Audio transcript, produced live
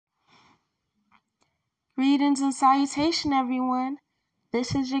Greetings and salutation, everyone.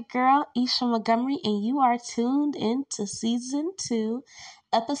 This is your girl, Isha Montgomery, and you are tuned into Season 2,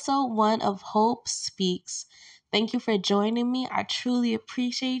 Episode 1 of Hope Speaks. Thank you for joining me. I truly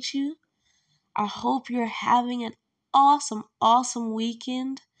appreciate you. I hope you're having an awesome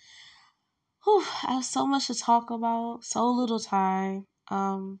weekend. I have so much to talk about, so little time.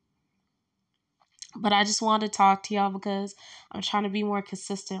 But I just wanted to talk to y'all because I'm trying to be more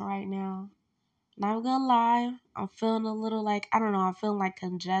consistent right now. Not gonna lie, I'm feeling a little I'm feeling like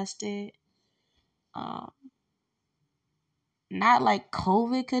congested. Um, Not like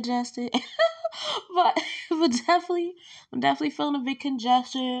COVID congested, but I'm definitely feeling a bit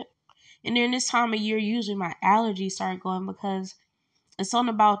congested. And during this time of year, usually my allergies start going because it's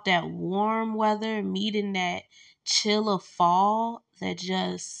something about that warm weather meeting that chill of fall that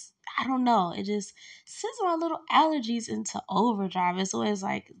just, I don't know, it just sends my little allergies into overdrive. It's always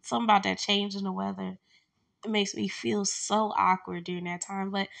like something about that change in the weather. It makes me feel so awkward during that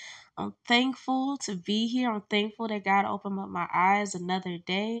time. But I'm thankful to be here. I'm thankful that God opened up my eyes another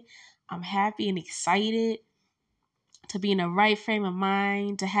day. I'm happy and excited to be in the right frame of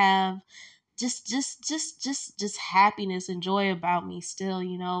mind, to have just happiness and joy about me still,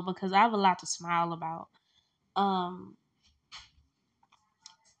 because I have a lot to smile about. Um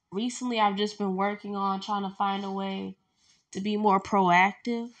Recently I've just been working on trying to find a way to be more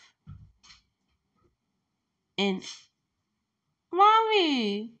proactive and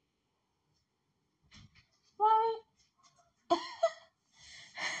mommy, mommy,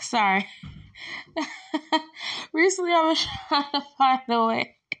 sorry. Recently, I was trying to find a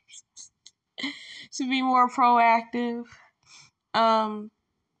way to be more proactive. Um,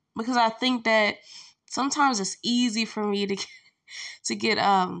 because I think that sometimes it's easy for me to get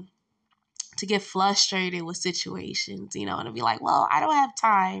to get frustrated with situations, and to be like, well, I don't have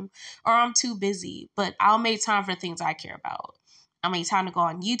time or I'm too busy, but I'll make time for things I care about. I'll make time to go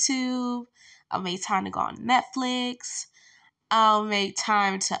on YouTube. I'll make time to go on Netflix. I'll make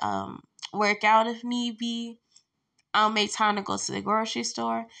time to work out if need be. I'll make time to go to the grocery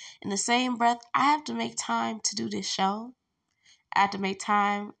store. In the same breath, I have to make time to do this show. I have to make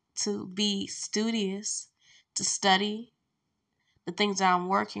time to be studious, to study the things that I'm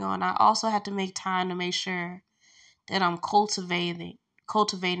working on. I also have to make time to make sure that I'm cultivating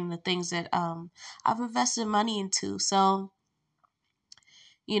the things that I've invested money into. So,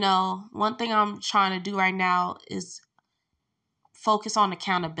 one thing I'm trying to do right now is focus on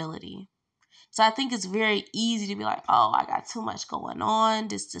accountability. So I think it's very easy to be like, oh, I got too much going on,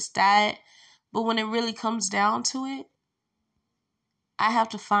 this, that. But when it really comes down to it, I have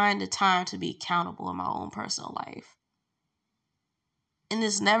to find the time to be accountable in my own personal life. And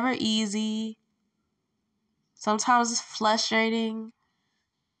it's never easy. Sometimes it's frustrating.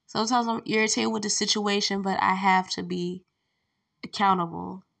 Sometimes I'm irritated with the situation, but I have to be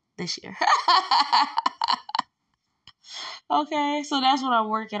accountable this year. Okay, so that's what I'm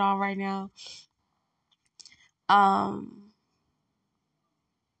working on right now.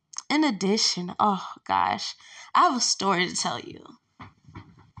 In addition, oh gosh, I have a story to tell you.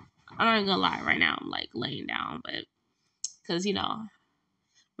 I'm not gonna lie, right now I'm like laying down, but because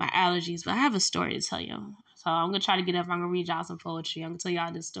my allergies, but I have a story to tell you. So I'm gonna try to get up. I'm gonna read y'all some poetry. I'm gonna tell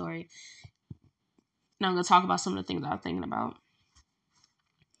y'all this story, and I'm gonna talk about some of the things I'm thinking about.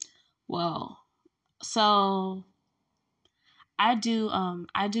 Well, so I do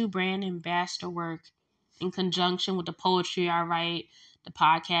brand ambassador work in conjunction with the poetry I write, the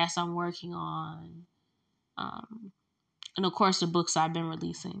podcast I'm working on, and of course the books I've been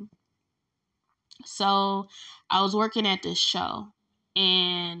releasing. So I was working at this show,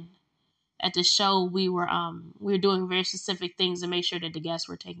 and at the show we were doing very specific things to make sure that the guests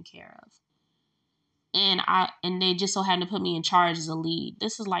were taken care of. And they just so happened to put me in charge as a lead.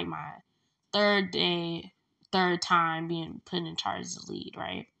 This is like my third time being put in charge as a lead,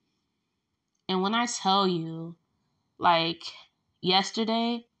 right? And when I tell you, like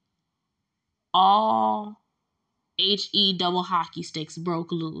yesterday, all HE double hockey sticks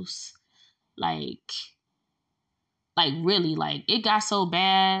broke loose. Like really, like it got so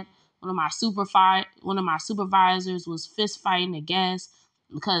bad. One of my supervisors was fist fighting a guest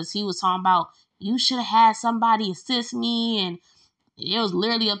because he was talking about, you should have had somebody assist me, and it was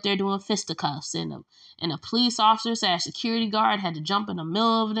literally up there doing fisticuffs, and a police officer said security guard had to jump in the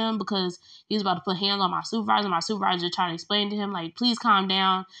middle of them because he was about to put hands on my supervisor. My supervisor trying to explain to him, like, please calm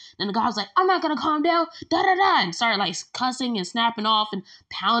down. Then the guy was like, I'm not gonna calm down, and started like cussing and snapping off and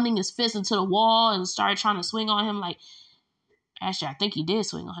pounding his fist into the wall and started trying to swing on him. Like, actually, I think he did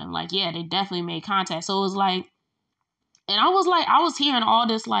swing on him. Like, yeah, they definitely made contact. So it was like And I was hearing all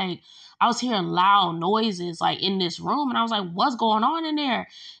this, like, I was hearing loud noises, like, in this room. And I was like, what's going on in there?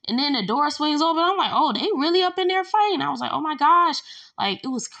 And then the door swings open. I'm like, oh, they really up in there fighting. I was like, oh my gosh. Like, it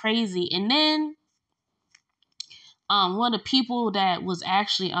was crazy. And then one of the people that was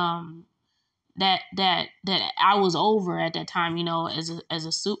actually that I was over at that time, you know, as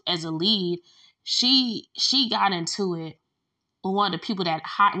a lead, she got into it with one of the people that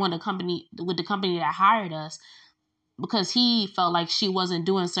one of the company with the company that hired us, because he felt like she wasn't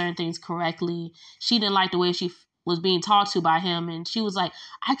doing certain things correctly. She didn't like the way she was being talked to by him. And she was like,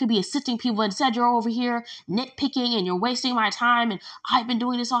 I could be assisting people. Instead, you're over here nitpicking and you're wasting my time. And I've been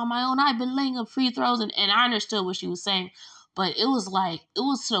doing this on my own. I've been laying up free throws. And I understood what she was saying. But it was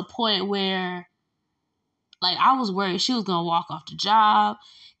to the point where, like, I was worried she was going to walk off the job.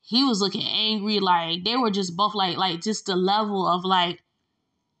 He was looking angry. Like, they were just both like just the level of like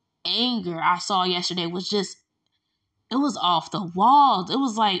anger I saw yesterday was just, it was off the walls. It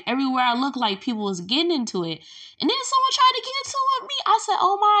was like everywhere I looked, like people was getting into it. And then someone tried to get into it with me. I said,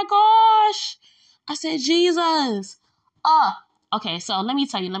 oh my gosh. I said, Jesus. Okay, so let me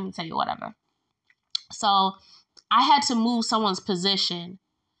tell you, whatever. So I had to move someone's position,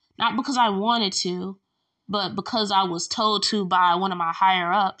 not because I wanted to, but because I was told to by one of my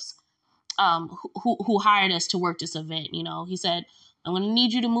higher ups, who hired us to work this event. You know, he said, I'm going to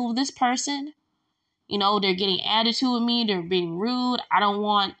need you to move this person. You know, they're getting attitude with me. They're being rude. I don't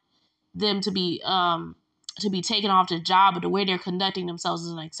want them to be taken off the job, but the way they're conducting themselves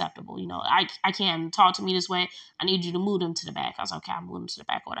is unacceptable. You know, I can't talk to me this way. I need you to move them to the back. I was like, okay, I'll move them to the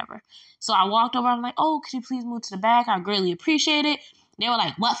back or whatever. So I walked over. I'm like, oh, could you please move to the back? I greatly appreciate it. They were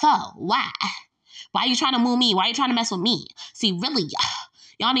like, what for? Why? Why are you trying to move me? Why are you trying to mess with me? See, really,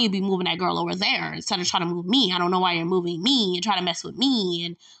 y'all need to be moving that girl over there instead of trying to move me. I don't know why you're moving me and trying to mess with me.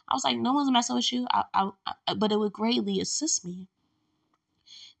 And I was like, no one's messing with you. But it would greatly assist me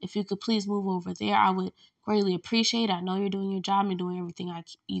if you could please move over there. I would greatly appreciate it. I know you're doing your job and doing everything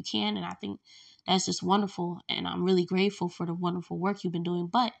you can. And I think that's just wonderful. And I'm really grateful for the wonderful work you've been doing.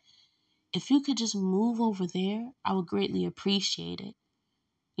 But if you could just move over there, I would greatly appreciate it,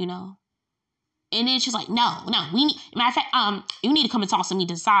 you know? And then she's like, no, we need, matter of fact, you need to come and talk to me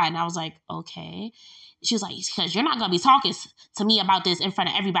to the side. And I was like, okay. She was like, because you're not going to be talking to me about this in front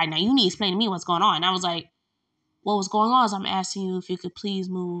of everybody. Now you need to explain to me what's going on. And I was like, what was going on is I'm asking you if you could please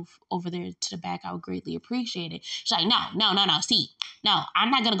move over there to the back. I would greatly appreciate it. She's like, no. See, no,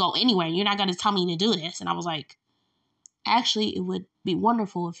 I'm not going to go anywhere. You're not going to tell me to do this. And I was like, actually, it would be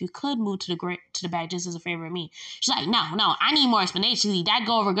wonderful if you could move to the back just as a favor of me. She's like, no, I need more explanation. See, that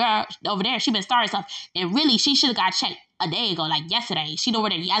girl over there, she been starting stuff. And really, she should have got checked a day ago, like yesterday. She's over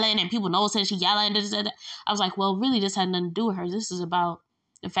there yelling and people noticing she yelling. I was like, well, really, this had nothing to do with her. This is about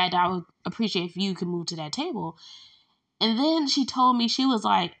the fact that I would appreciate if you could move to that table. And then she told me, she was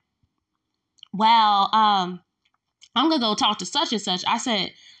like, well, I'm going to go talk to such and such. I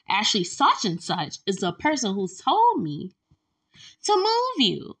said, actually, such and such is the person who told me to move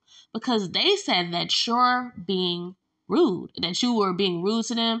you, because they said that you're being rude, that you were being rude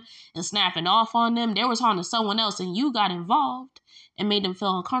to them and snapping off on them. They were talking to someone else and you got involved and made them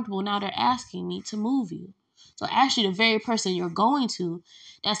feel uncomfortable. Now they're asking me to move you. So actually the very person you're going to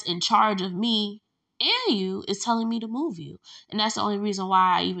that's in charge of me and you is telling me to move you. And that's the only reason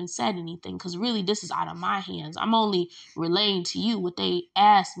why I even said anything, because really this is out of my hands. I'm only relaying to you what they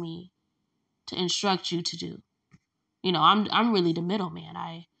asked me to instruct you to do. You know, I'm really the middleman.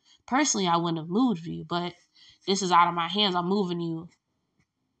 I wouldn't have moved you, but this is out of my hands. I'm moving you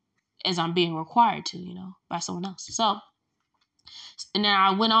as I'm being required to, you know, by someone else. So, and then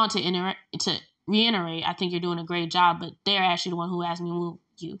I went on to reiterate, I think you're doing a great job, but they're actually the one who asked me to move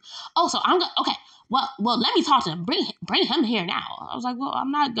you. Oh, so I'm going, okay, well, let me talk to them. Bring him here now. I was like, well, I'm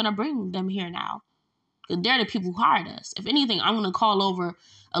not going to bring them here now, because they're the people who hired us. If anything, I'm going to call over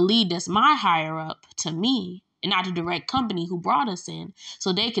a lead that's my higher up to me, and not the direct company who brought us in,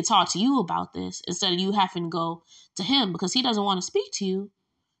 so they could talk to you about this instead of you having to go to him, because he doesn't want to speak to you,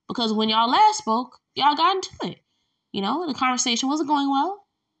 because when y'all last spoke, y'all got into it. You know, the conversation wasn't going well.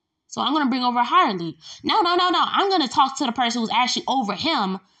 So I'm going to bring over a higher lead. No. I'm going to talk to the person who's actually over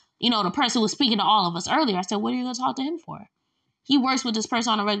him, you know, the person who was speaking to all of us earlier. I said, what are you going to talk to him for? He works with this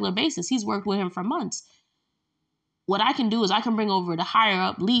person on a regular basis. He's worked with him for months. What I can do is I can bring over the higher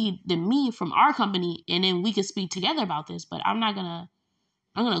up lead than me from our company, and then we can speak together about this. But I'm going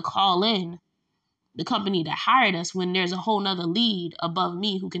to call in the company that hired us when there's a whole nother lead above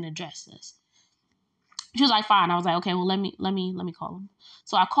me who can address this. She was like, fine. I was like, okay, well, let me call him.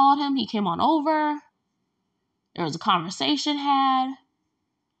 So I called him. He came on over. There was a conversation had.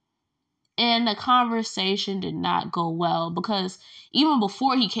 And the conversation did not go well because even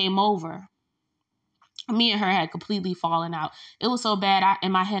before he came over, me and her had completely fallen out. It was so bad.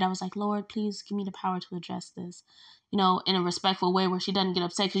 In my head, I was like, Lord, please give me the power to address this, in a respectful way where she doesn't get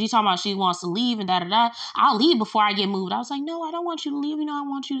upset. Because you talking about she wants to leave and da-da-da. I'll leave before I get moved. I was like, no, I don't want you to leave. I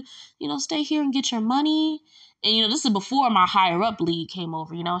want you to, stay here and get your money. And, this is before my higher up lead came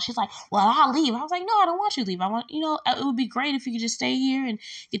over, She's like, well, I'll leave. I was like, no, I don't want you to leave. I want, it would be great if you could just stay here and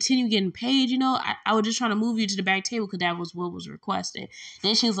continue getting paid, I was just trying to move you to the back table because that was what was requested.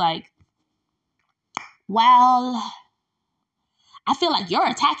 Then she was like, well, I feel like you're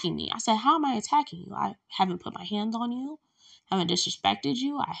attacking me. I said, how am I attacking you? I haven't put my hands on you. Haven't disrespected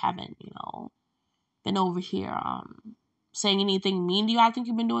you. I haven't, been over here saying anything mean to you. I think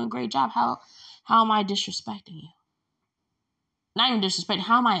you've been doing a great job. How am I disrespecting you? Not even disrespecting.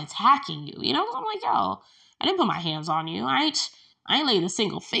 How am I attacking you? I'm like, yo, I didn't put my hands on you. I ain't laid a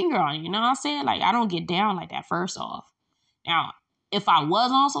single finger on you. You know what I'm saying? Like, I don't get down like that, first off. Now, if I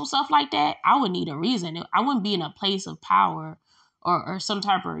was on some stuff like that, I would need a reason. I wouldn't be in a place of power or some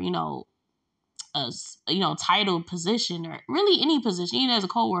type of, title position or really any position, even as a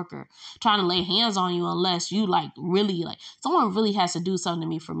coworker, trying to lay hands on you unless you really someone really has to do something to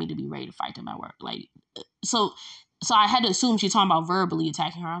me for me to be ready to fight them at work. So I had to assume she's talking about verbally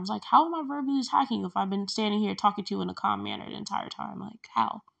attacking her. I was like, how am I verbally attacking you if I've been standing here talking to you in a calm manner the entire time? Like,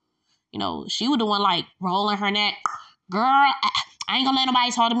 how? She was the one rolling her neck. Girl, I ain't gonna let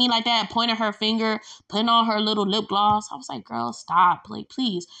nobody talk to me like that, pointing her finger, putting on her little lip gloss. I was like, girl, stop.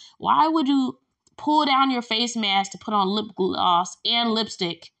 Please. Why would you pull down your face mask to put on lip gloss and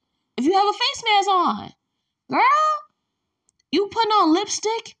lipstick if you have a face mask on? Girl, you putting on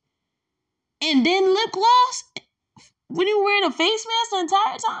lipstick and then lip gloss when you wearing a face mask the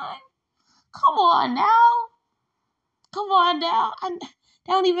entire time? Come on now. That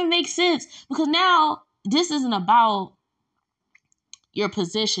don't even make sense because now this isn't about your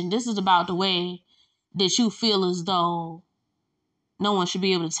position. This is about the way that you feel as though no one should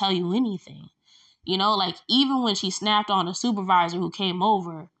be able to tell you anything. Even when she snapped on the supervisor who came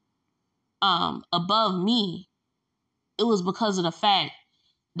over above me, it was because of the fact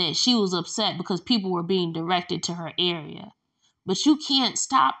that she was upset because people were being directed to her area. But you can't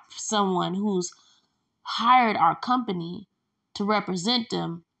stop someone who's hired our company to represent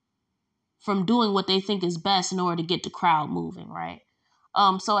them from doing what they think is best in order to get the crowd moving, right?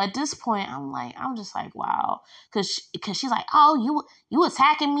 So at this point, I'm just like, wow, because she's like, oh, you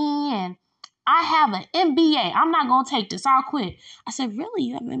attacking me, and I have an MBA. I'm not gonna take this. I'll quit. I said, really?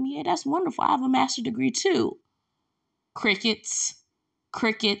 You have an MBA? That's wonderful. I have a master's degree too. Crickets.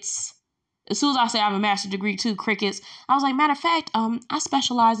 As soon as I say I have a master's degree too, crickets. I was like, matter of fact, I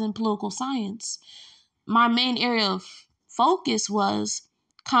specialize in political science. My main area of focus was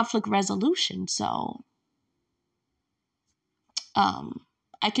conflict resolution, so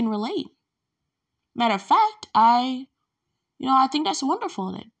I can relate. Matter of fact, I think that's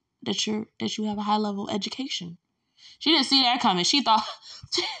wonderful that you have a high level education. She didn't see that coming. She thought,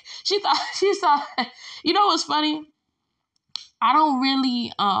 what's funny? I don't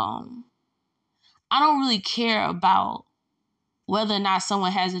really care about whether or not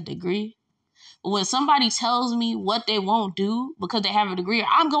someone has a degree. When somebody tells me what they won't do because they have a degree,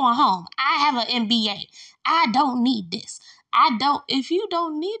 I'm going home. I have an MBA. I don't need this. If you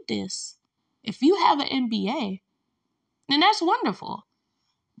don't need this, if you have an MBA, then that's wonderful.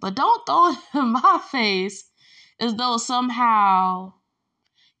 But don't throw it in my face as though somehow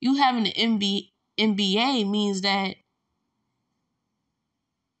you having an MBA means that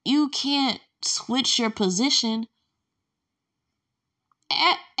you can't switch your position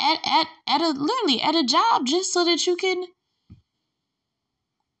at a job just so that you can,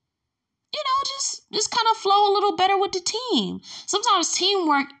 just kind of flow a little better with the team. Sometimes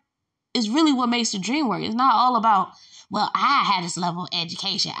teamwork is really what makes the dream work. It's not all about, well, I had this level of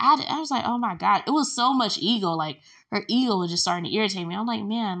education. I was like, oh my God, it was so much ego. Her ego was just starting to irritate me. I'm like,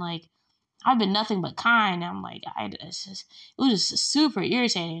 man, I've been nothing but kind. I'm like, it was just super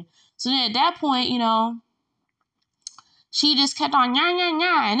irritating. So then at that point, she just kept on yah, yah,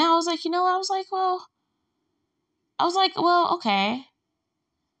 yah. And I was like, well, okay,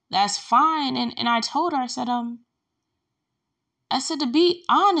 that's fine. And I told her, I said, to be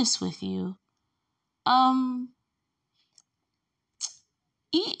honest with you,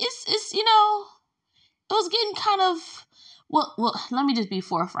 it's it was getting kind of, well, let me just be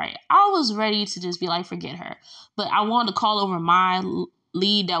forthright. I was ready to just be like, forget her. But I wanted to call over my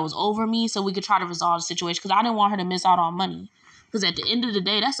lead that was over me so we could try to resolve the situation because I didn't want her to miss out on money. Because at the end of the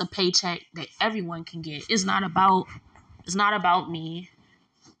day, that's a paycheck that everyone can get. It's not about me.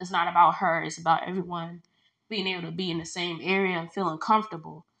 it's not about her. It's about everyone being able to be in the same area and feeling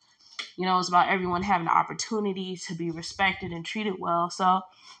comfortable. It's about everyone having the opportunity to be respected and treated well. So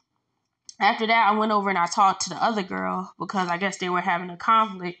after that, I went over and I talked to the other girl because I guess they were having a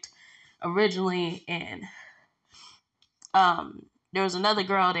conflict originally, and there was another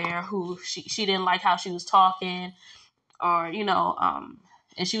girl there who she didn't like how she was talking, or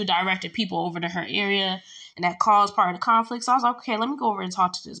and she would directed people over to her area, and that caused part of the conflict. So I was like, okay, let me go over and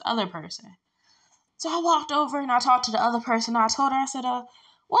talk to this other person. So I walked over and I talked to the other person. I told her, I said,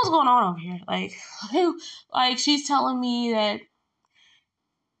 what's going on over here? Like, like she's telling me that,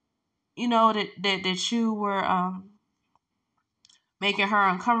 that you were making her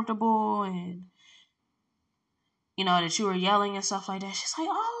uncomfortable, and that you were yelling and stuff like that. She's like,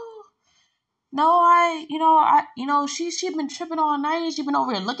 oh, no, she'd been tripping all night. She'd been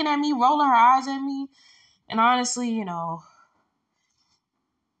over here looking at me, rolling her eyes at me. And honestly,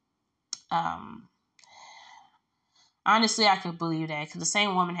 I could believe that, because the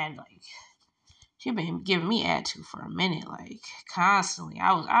same woman had she'd been giving me attitude for a minute, like constantly.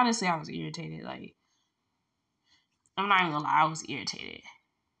 I was irritated. Like, I'm not even gonna lie, I was irritated.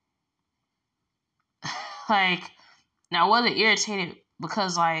 Like, now I wasn't irritated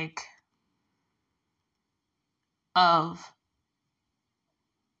because of,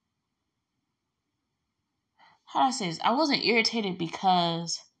 how do I say this? I wasn't irritated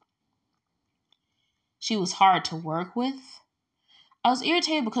because she was hard to work with. I was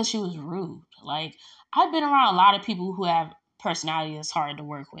irritated because she was rude. Like, I've been around a lot of people who have personality that's hard to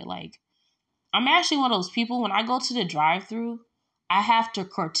work with. Like, I'm actually one of those people, when I go to the drive-thru, I have to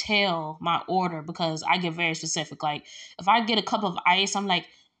curtail my order because I get very specific. Like, if I get a cup of ice, I'm like,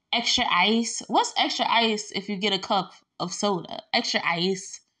 extra ice? What's extra ice if you get a cup of soda? Extra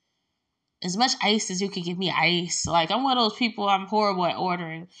ice. As much ice as you can give me ice. Like, I'm one of those people, I'm horrible at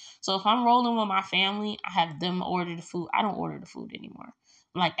ordering. So if I'm rolling with my family, I have them order the food. I don't order the food anymore.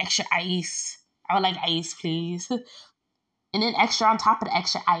 I'm like, extra ice. I would like ice, please. And then extra on top of the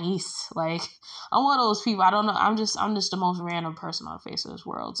extra ice. Like, I'm one of those people. I don't know. I'm just the most random person on the face of this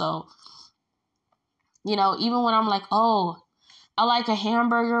world. So, even when I'm like, oh, I like a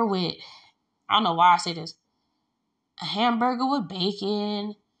hamburger with, I don't know why I say this, a hamburger with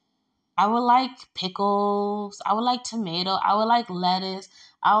bacon. I would like pickles. I would like tomato. I would like lettuce.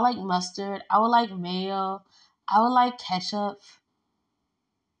 I would like mustard. I would like mayo. I would like ketchup.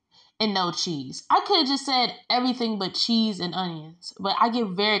 And no cheese. I could have just said everything but cheese and onions, but I get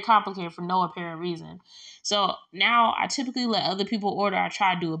very complicated for no apparent reason. So now I typically let other people order. I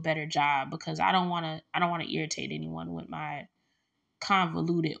try to do a better job because I don't want to irritate anyone with my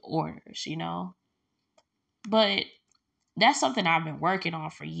convoluted orders, But that's something I've been working on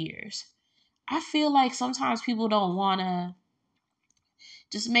for years. I feel like sometimes people don't want to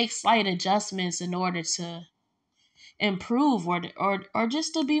just make slight adjustments in order to improve, or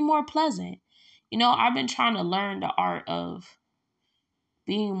just to be more pleasant. I've been trying to learn the art of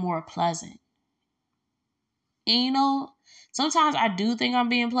being more pleasant. And sometimes I do think I'm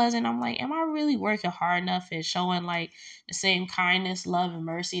being pleasant. I'm like, am I really working hard enough at showing like the same kindness, love, and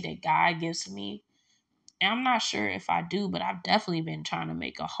mercy that God gives to me? And I'm not sure if I do, but I've definitely been trying to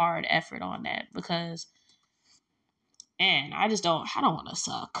make a hard effort on that because, man, I don't want to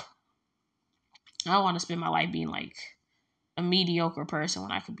suck. I don't want to spend my life being like a mediocre person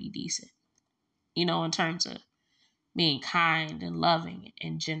when I could be decent, in terms of being kind and loving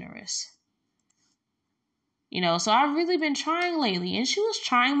and generous. So I've really been trying lately, and she was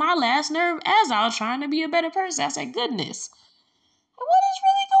trying my last nerve as I was trying to be a better person. I said, goodness, what is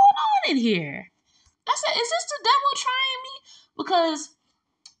really going on in here? I said, is this the devil trying me? Because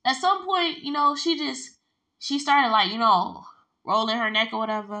at some point, she started like, rolling her neck or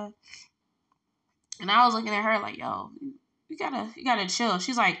whatever. And I was looking at her like, yo, you gotta chill.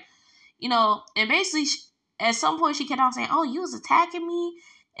 She's like, and basically at some point she kept on saying, oh, you was attacking me.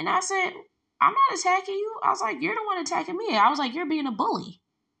 And I said, I'm not attacking you. I was like, you're the one attacking me. I was like, you're being a bully.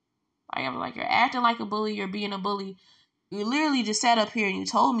 Like, I was like, you're acting like a bully. You're being a bully. You literally just sat up here and you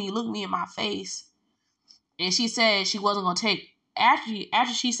told me, you looked me in my face. And she said she wasn't going to take,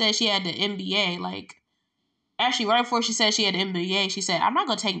 after she said she had the MBA, like, actually right before she said she had the MBA, she said, I'm not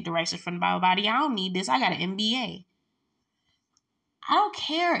going to take directions from my body. I don't need this. I got an MBA. I don't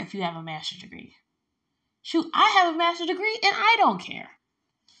care if you have a master's degree. Shoot, I have a master's degree and I don't care.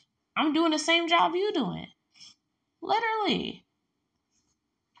 I'm doing the same job you doing. Literally.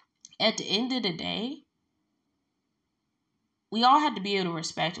 At the end of the day, we all have to be able to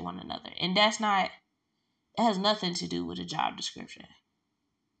respect one another. And that has nothing to do with a job description.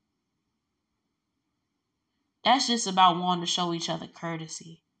 That's just about wanting to show each other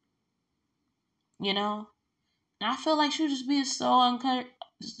courtesy. you know? And I feel like she was just being so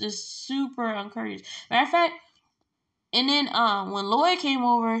just super encouraged. Matter of fact, and then when Lloyd came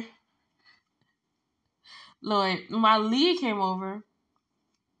over, my lead came over,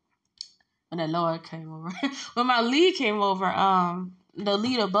 when that Lloyd came over, when my lead came over, the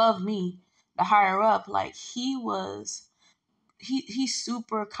lead above me, the higher up, like he's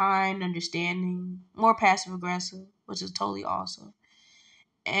super kind, understanding, more passive aggressive, which is totally awesome.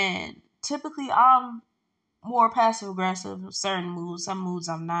 And typically I'm more passive aggressive in certain moods. Some moods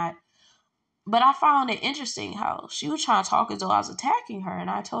I'm not. But I found it interesting how she was trying to talk as though I was attacking her. And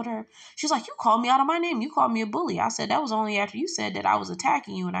I told her, she's like, you called me out of my name. You called me a bully. I said, that was only after you said that I was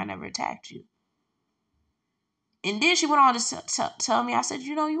attacking you and I never attacked you. And then she went on to tell me, I said,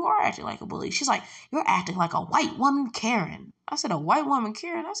 you are acting like a bully. She's like, you're acting like a white woman Karen. I said, a white woman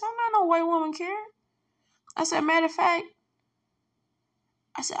Karen? I said, I'm not no white woman Karen. I said, matter of fact,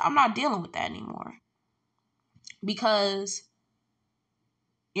 I said, I'm not dealing with that anymore. Because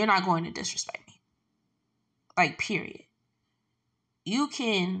you're not going to disrespect me. Like, period. You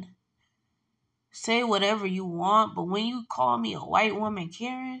can say whatever you want, but when you call me a white woman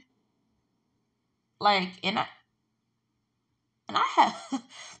Karen, like, and I have,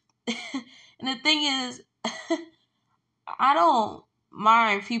 and the thing is, I don't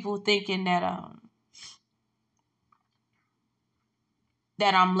mind people thinking that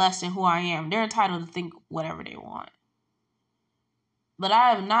I'm less than who I am. They're entitled to think whatever they want. But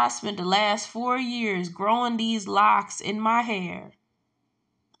I have not spent the last 4 years growing these locks in my hair.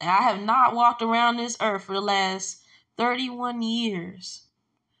 And I have not walked around this earth for the last 31 years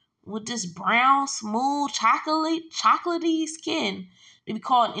with this brown, smooth, chocolatey skin to be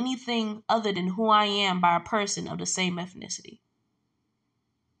called anything other than who I am by a person of the same ethnicity.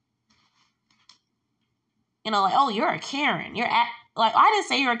 Like, oh, you're a Karen. Like, I didn't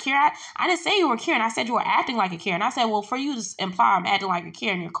say you're a Karen. I didn't say you were a Karen. I said you were acting like a Karen. I said, well, for you to imply I'm acting like a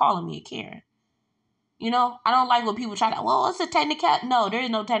Karen, you're calling me a Karen. I don't like when people try to, well, what's the technicality? No, there is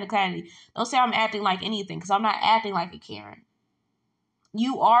no technicality. Don't say I'm acting like anything, because I'm not acting like a Karen.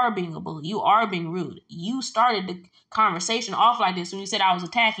 You are being a bully. You are being rude. You started the conversation off like this when you said I was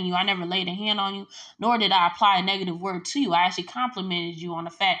attacking you. I never laid a hand on you, nor did I apply a negative word to you. I actually complimented you on the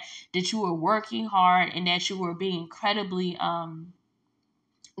fact that you were working hard and that you were being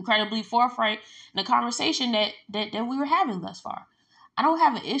incredibly forthright in the conversation that we were having thus far. I don't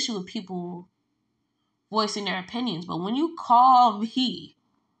have an issue with people voicing their opinions, but when you call me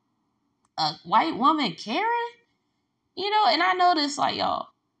a white woman Karen, and I noticed, like, y'all,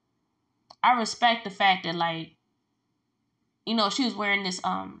 I respect the fact that, like, she was wearing this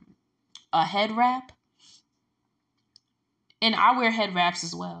a head wrap, and I wear head wraps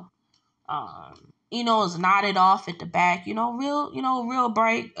as well. It's knotted off at the back, real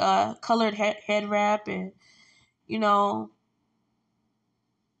bright colored head wrap, and and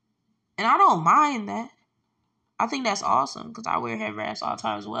I don't mind that. I think that's awesome because I wear head wraps all the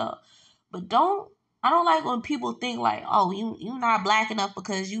time as well. But I don't like when people think like, oh, you not black enough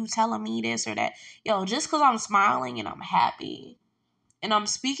because you telling me this or that. Yo, just because I'm smiling and I'm happy and I'm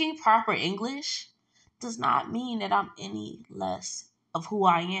speaking proper English does not mean that I'm any less of who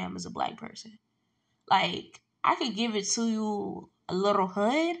I am as a black person. Like, I could give it to you a little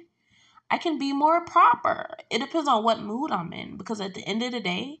hood. I can be more proper. It depends on what mood I'm in, because at the end of the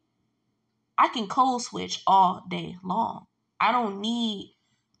day, I can code switch all day long. I don't need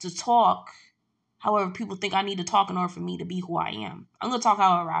to talk however people think I need to talk in order for me to be who I am. I'm going to talk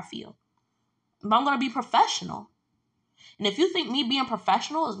however I feel. But I'm going to be professional. And if you think me being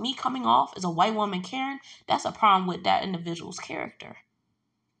professional is me coming off as a white woman Karen, that's a problem with that individual's character.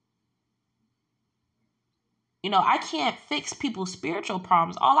 I can't fix people's spiritual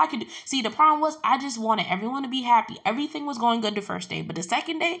problems. All I could do, see, the problem was I just wanted everyone to be happy. Everything was going good the first day, but the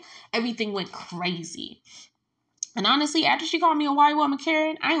second day, everything went crazy. And honestly, after she called me a white woman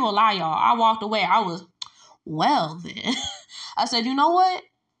Karen, I ain't gonna lie, y'all. I walked away. I was, well then. I said, you know what?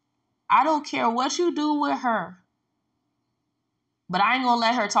 I don't care what you do with her, but I ain't gonna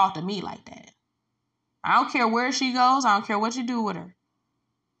let her talk to me like that. I don't care where she goes. I don't care what you do with her.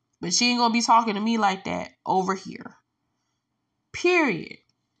 But she ain't gonna be talking to me like that over here. Period.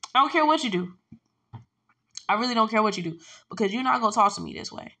 I don't care what you do. I really don't care what you do, because you're not gonna talk to me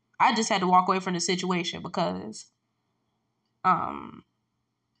this way. I just had to walk away from the situation because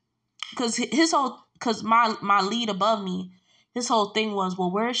my lead above me, his whole thing was,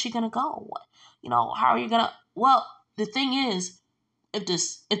 well, where is she gonna go? How are you gonna? Well, the thing is, if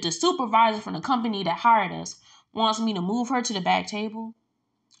the supervisor from the company that hired us wants me to move her to the back table,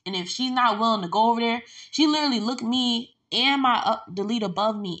 and if she's not willing to go over there, she literally looked me and the lead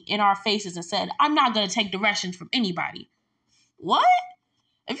above me in our faces and said, I'm not going to take directions from anybody. What?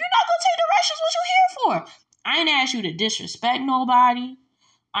 If you're not going to take directions, what you here for? I ain't asked you to disrespect nobody.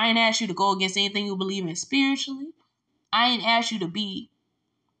 I ain't asked you to go against anything you believe in spiritually. I ain't asked you to be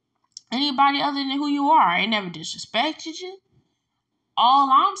anybody other than who you are. I ain't never disrespected you. All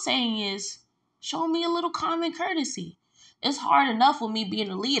I'm saying is show me a little common courtesy. It's hard enough with me being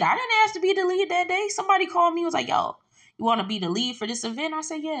the lead. I didn't ask to be the lead that day. Somebody called me and was like, yo, you want to be the lead for this event? I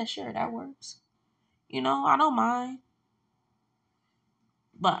said, yeah, sure, that works. I don't mind.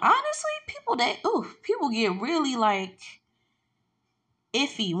 But honestly, people get really like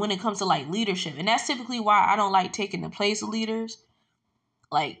iffy when it comes to like leadership. And that's typically why I don't like taking the place of leaders.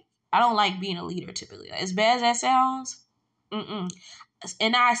 Like, I don't like being a leader typically. As bad as that sounds,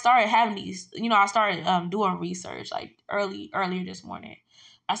 and I started having these, I started doing research like earlier this morning.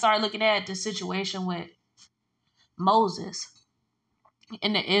 I started looking at the situation with Moses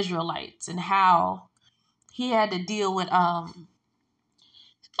and the Israelites and how he had to deal with all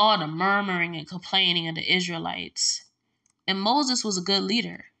the murmuring and complaining of the Israelites. And Moses was a good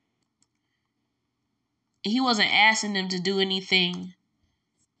leader. He wasn't asking them to do anything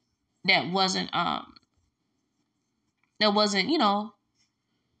that wasn't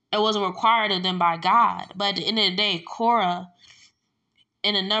it wasn't required of them by God. But at the end of the day, Korah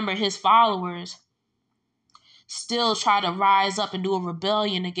and a number of his followers still try to rise up and do a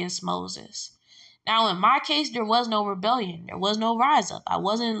rebellion against Moses. Now, in my case, there was no rebellion. There was no rise up. I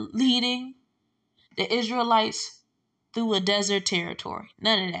wasn't leading the Israelites through a desert territory.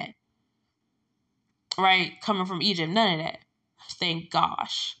 None of that. Right? Coming from Egypt. None of that. Thank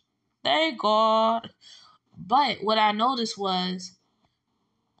gosh. Thank God. But what I noticed was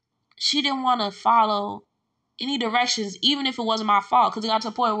she didn't want to follow any directions, even if it wasn't my fault. Because it got to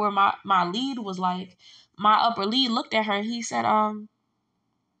the point where my lead was like, my upper lead looked at her and he said,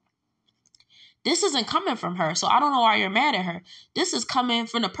 this isn't coming from her, so I don't know why you're mad at her. This is coming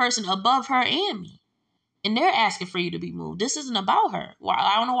from the person above her and me. And they're asking for you to be moved. This isn't about her.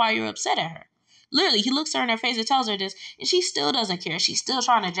 I don't know why you're upset at her. Literally, he looks her in her face and tells her this, and she still doesn't care. She's still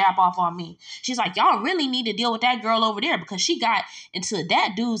trying to jab off on me. She's like, y'all really need to deal with that girl over there because she got into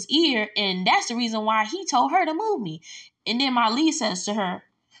that dude's ear, and that's the reason why he told her to move me. And then my lead says to her,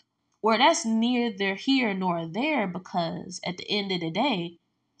 well, that's neither here nor there because at the end of the day,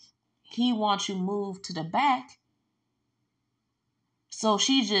 he wants you moved to the back. So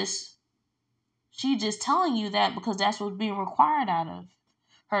she just telling you that because that's what's being required out of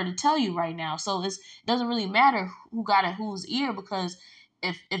her to tell you right now. So it doesn't really matter who got at whose ear because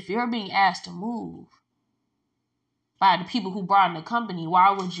if you're being asked to move by the people who brought in the company,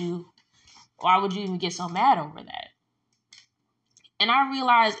 why would you even get so mad over that? And I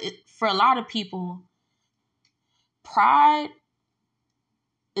realize for a lot of people, pride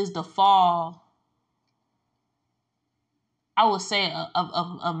is the fall, I would say,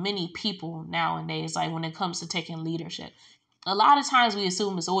 of many people nowadays, like when it comes to taking leadership. A lot of times we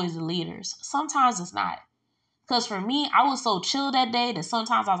assume it's always the leaders. Sometimes it's not. Because for me, I was so chill that day that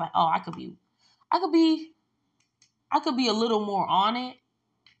sometimes I was like, oh, I could be a little more on it.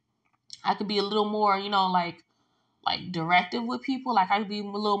 I could be a little more, like directive with people. Like I could be a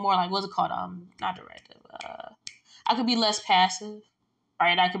little more like, what's it called? Not directive. I could be less passive,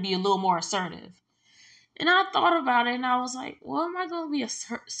 right? I could be a little more assertive. And I thought about it and I was like, what am I going to be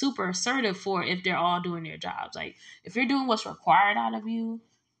super assertive for if they're all doing their jobs? Like, if you're doing what's required out of you,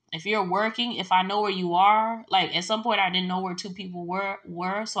 if you're working, if I know where you are, like at some point I didn't know where two people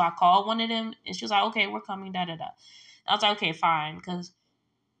were, so I called one of them and she was like, okay, we're coming, da-da-da. I was like, okay, fine, because,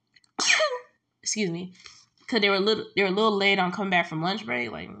 excuse me, because they were a little late on coming back from lunch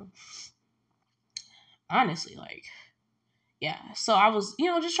break, like, honestly, like, yeah. So I was,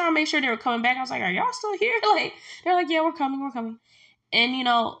 just trying to make sure they were coming back. I was like, are y'all still here? Like, they're like, yeah, we're coming. And,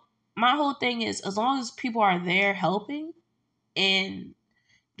 my whole thing is as long as people are there helping and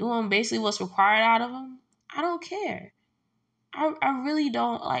doing basically what's required out of them, I don't care. I really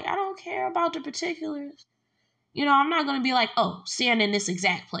don't, like, I don't care about the particulars. I'm not going to be like, oh, stand in this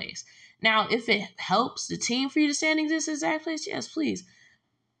exact place. Now, if it helps the team for you to stand in this exact place, yes, please.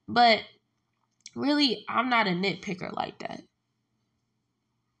 But really, I'm not a nitpicker like that.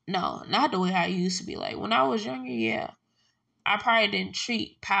 No, not the way I used to be. Like, when I was younger, yeah, I probably didn't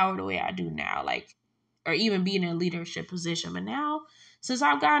treat power the way I do now, like, or even being in a leadership position. But now, since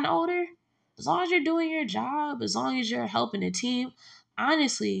I've gotten older, as long as you're doing your job, as long as you're helping the team,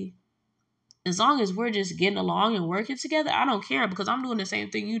 honestly, As long as we're just getting along and working together, I don't care because I'm doing the same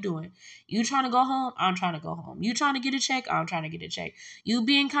thing you doing. You trying to go home, I'm trying to go home. You trying to get a check, I'm trying to get a check. You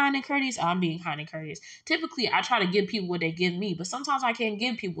being kind and courteous, I'm being kind and courteous. Typically, I try to give people what they give me, but sometimes I can't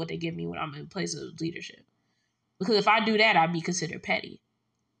give people what they give me when I'm in places of leadership. Because if I do that, I'd be considered petty.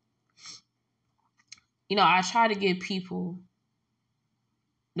 I try to give people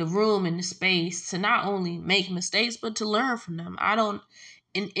the room and the space to not only make mistakes, but to learn from them.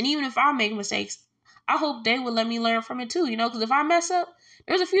 And even if I make mistakes, I hope they would let me learn from it too, because if I mess up,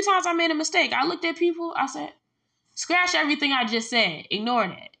 there's a few times I made a mistake. I looked at people, I said, scratch everything I just said, ignore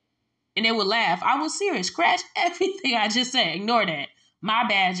that. And they would laugh. I was serious. Scratch everything I just said, ignore that. My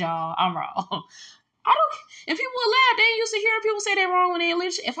bad, y'all. I'm wrong. I don't. If people would laugh, they used to hear people say they're wrong when they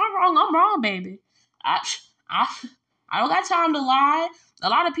leadership. If I'm wrong, I'm wrong, baby. I don't got time to lie. A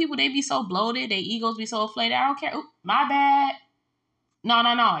lot of people, they be so bloated, their egos be so inflated. I don't care. Oop, my bad.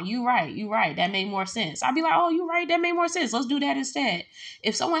 No. You right. That made more sense. I'd be like, oh, you right. That made more sense. Let's do that instead.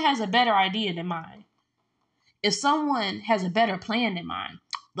 If someone has a better idea than mine, if someone has a better plan than mine,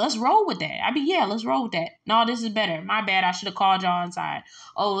 let's roll with that. Let's roll with that. No, this is better. My bad. I should have called y'all inside.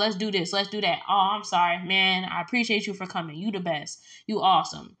 Oh, let's do this. Let's do that. Oh, I'm sorry, man. I appreciate you for coming. You the best. You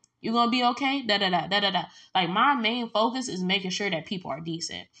awesome. You gonna be okay? Da. Like, my main focus is making sure that people are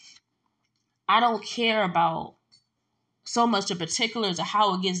decent. I don't care about so much the particulars of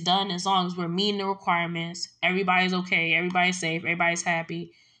how it gets done as long as we're meeting the requirements. Everybody's okay. Everybody's safe. Everybody's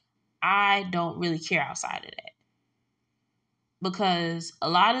happy. I don't really care outside of that. Because a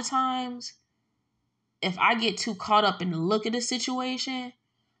lot of times, if I get too caught up in the look of the situation,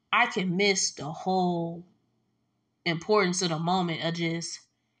 I can miss the whole importance of the moment of just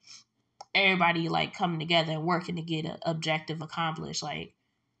everybody like coming together and working to get an objective accomplished.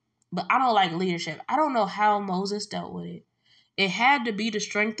 But I don't like leadership. I don't know how Moses dealt with it. It had to be the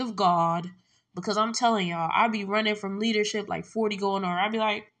strength of God, because I'm telling y'all, I'd be running from leadership like 40 going on. I'd be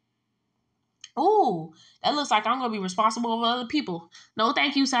like, oh, that looks like I'm going to be responsible for other people. No,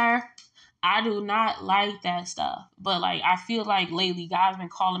 thank you, sir. I do not like that stuff. But I feel like lately God's been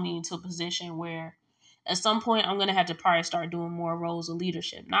calling me into a position where at some point I'm going to have to probably start doing more roles of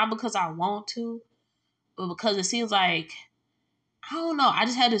leadership. Not because I want to, but because it seems like, I don't know. I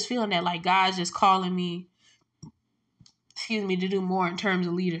just had this feeling that God's just calling me, to do more in terms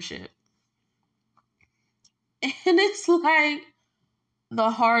of leadership. And it's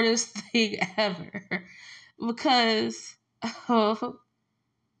the hardest thing ever. Because I don't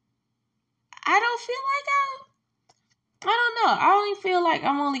feel I don't know. I only feel like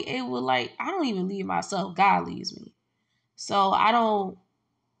I'm only able, I don't even lead myself. God leads me. So I don't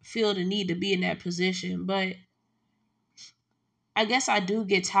feel the need to be in that position. But I guess I do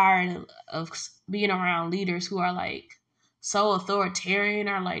get tired of being around leaders who are so authoritarian,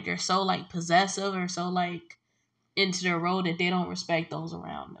 or they're so possessive, or so into their role that they don't respect those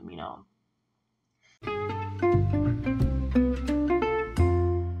around them.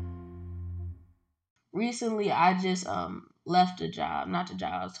 Recently, I just left a job. Not the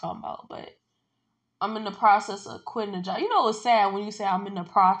job I was talking about, but I'm in the process of quitting a job. It's sad when you say I'm in the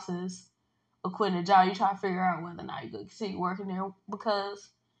process of quitting a job. You try to figure out whether or not you could continue working there, because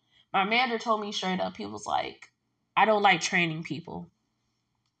my manager told me straight up, he was like, I don't like training people.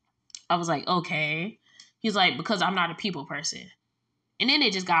 I was like, okay. He's like, because I'm not a people person. And then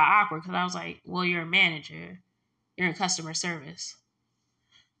it just got awkward because I was like, well, you're a manager. You're in customer service.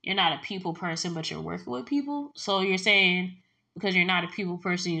 You're not a people person, but you're working with people. So you're saying because you're not a people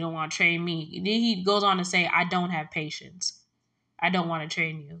person, you don't want to train me. And then he goes on to say, I don't have patience. I don't want to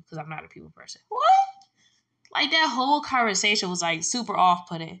train you because I'm not a people person. What? That whole conversation was super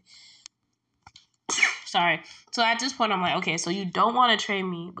off-putting. Sorry. So at this point, I'm like, okay, so you don't want to train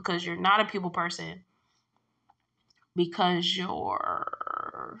me because you're not a people person, because you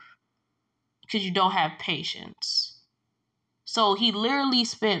don't have patience. So he literally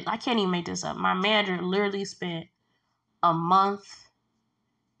spent, I can't even make this up, my manager literally spent a month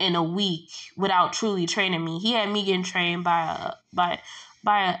and a week without truly training me. He had me getting trained by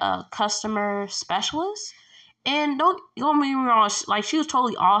a customer specialist. And don't get me wrong, she was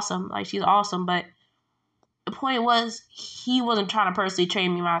totally awesome. She's awesome, but the point was, he wasn't trying to personally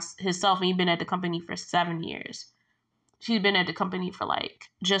train me himself, and he'd been at the company for 7 years. She's been at the company for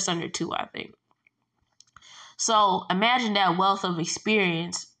just under 2, I think. So imagine that wealth of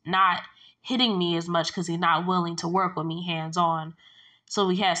experience not hitting me as much because he's not willing to work with me hands-on. So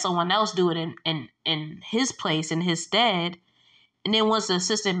we had someone else do it in his place, in his stead. And then once the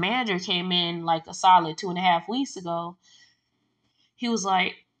assistant manager came in a solid 2.5 weeks ago, he was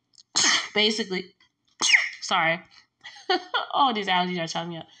basically, sorry. All these allergies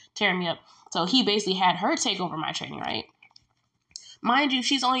are tearing me up. So he basically had her take over my training, right? Mind you,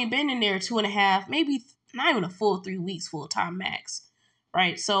 she's only been in there 2.5, maybe not even a full 3 weeks, full time max,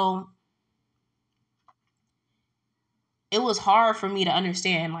 right? So it was hard for me to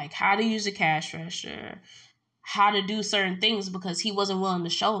understand like how to use a cash register, how to do certain things because he wasn't willing to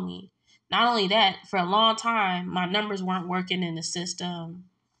show me. Not only that, for a long time, my numbers weren't working in the system.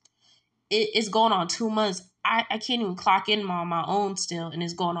 It's going on 2 months. I can't even clock in on my own still, and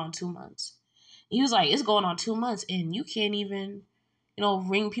it's going on 2 months. He was like, it's going on 2 months, and you can't even,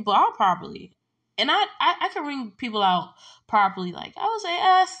 ring people out properly. And I can ring people out properly, like, I would say,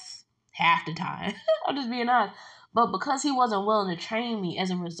 half the time. I'm just being honest. But because he wasn't willing to train me,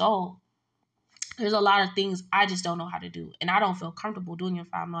 as a result, there's a lot of things I just don't know how to do. And I don't feel comfortable doing it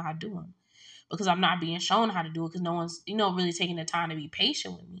if I don't know how to do them. Because I'm not being shown how to do it because no one's, really taking the time to be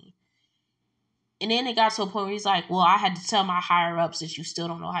patient with me. And then it got to a point where he's like, well, I had to tell my higher ups that you still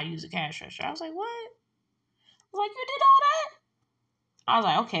don't know how to use a cash register. I was like, what? I was like, you did all that? I was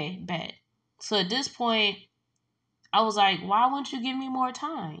like, okay, bet. So at this point, I was like, why wouldn't you give me more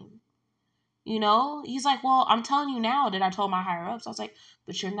time? He's like, well, I'm telling you now that I told my higher ups. I was like,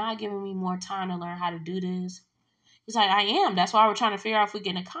 but you're not giving me more time to learn how to do this. He's like, I am. That's why we're trying to figure out if we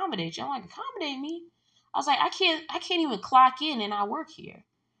can accommodate you. I'm like, accommodate me? I was like, I can't even clock in and I work here.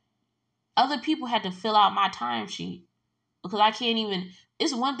 Other people had to fill out my timesheet because I can't even.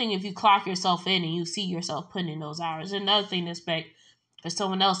 It's one thing if you clock yourself in and you see yourself putting in those hours. Another thing to expect for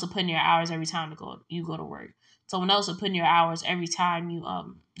someone else to put in your hours every time you go to work. Someone else will put in your hours every time you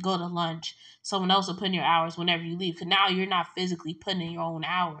go to lunch. Someone else will put in your hours whenever you leave. Because now you're not physically putting in your own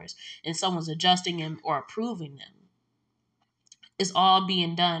hours and someone's adjusting them or approving them. It's all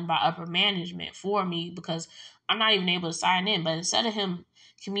being done by upper management for me because I'm not even able to sign in. But instead of him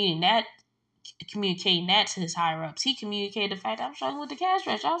communicating that to his higher ups, he communicated the fact that I'm struggling with the cash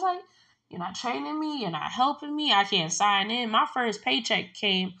register. I was like, you're not training me, you're not helping me, I can't sign in. My first paycheck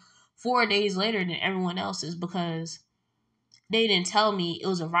came 4 days later than everyone else's because they didn't tell me it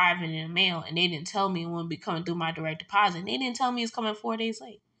was arriving in the mail, and they didn't tell me it wouldn't be coming through my direct deposit. And they didn't tell me it's coming 4 days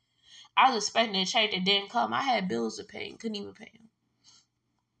late. I was expecting a check that didn't come. I had bills to pay and couldn't even pay them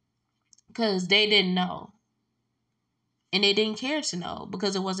because they didn't know. And they didn't care to know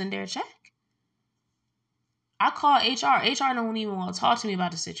because it wasn't their check. I called HR. HR don't even want to talk to me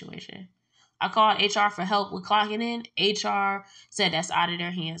about the situation. I called HR for help with clocking in. HR said that's out of their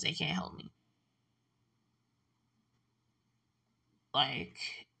hands. They can't help me. Like,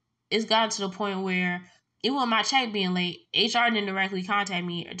 it's gotten to the point where even with my check being late, HR didn't directly contact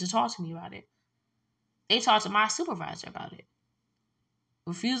me to talk to me about it. They talked to my supervisor about it.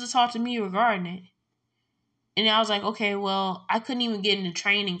 Refused to talk to me regarding it. And I was like, okay, well, I couldn't even get into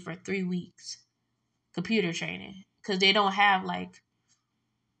training for 3 weeks. Computer training. Because they don't have,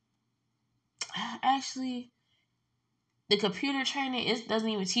 actually, the computer training, it doesn't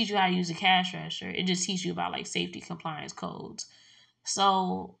even teach you how to use a cash register. It just teaches you about, safety compliance codes.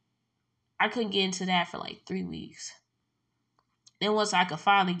 So I couldn't get into that for, 3 weeks. Then once I could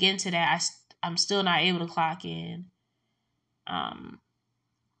finally get into that, I'm still not able to clock in.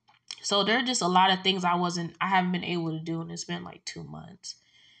 So there are just a lot of things I haven't been able to do, and it's been 2 months.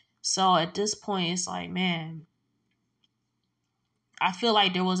 So at this point, it's like, man, I feel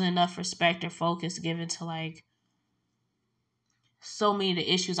like there wasn't enough respect or focus given to so many of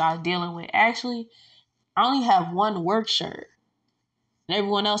the issues I was dealing with. Actually, I only have one work shirt, and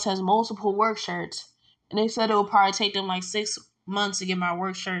everyone else has multiple work shirts. And they said it would probably take them 6 months to get my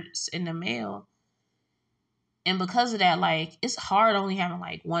work shirts in the mail. And because of that, it's hard only having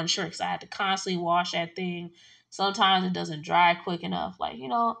one shirt because I had to constantly wash that thing. Sometimes it doesn't dry quick enough.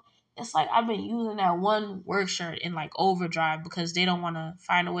 It's I've been using that one work shirt in overdrive because they don't want to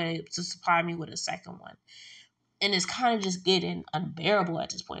find a way to supply me with a second one. And it's kind of just getting unbearable at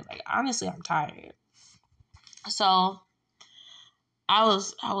this point. Honestly, I'm tired. So I've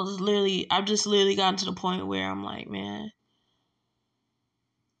just literally gotten to the point where I'm like, man,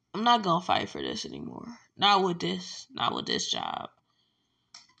 I'm not gonna fight for this anymore. Not with this job.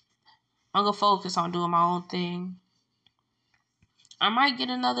 I'm gonna focus on doing my own thing. I might get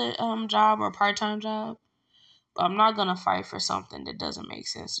another job or part-time job, but I'm not gonna fight for something that doesn't make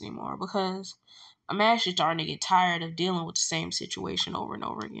sense anymore because I'm actually starting to get tired of dealing with the same situation over and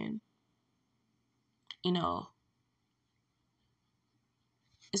over again.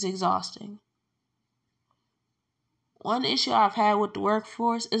 It's exhausting. One issue I've had with the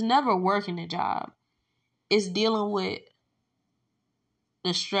workforce is never working a job. It's dealing with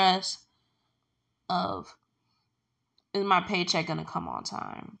the stress of, is my paycheck gonna come on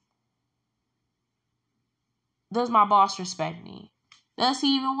time? Does my boss respect me? does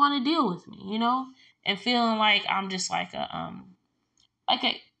he even want to deal with me, and feeling like I'm just like I'm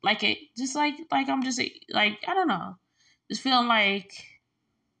just like, I don't know, just feeling like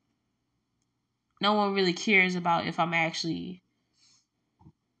no one really cares about if I'm actually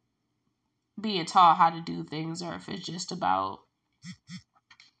being taught how to do things, or if it's just about,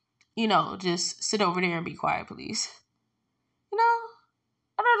 just sit over there and be quiet, please.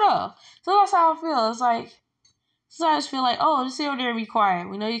 I don't know. So that's how I feel. It's like, sometimes I just feel like, oh, just sit over there and be quiet.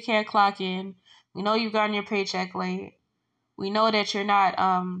 We know you can't clock in. We know you've gotten your paycheck late. We know that you're not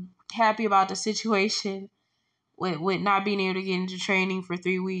happy about the situation with not being able to get into training for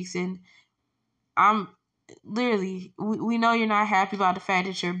 3 weeks. And I'm literally, we know you're not happy about the fact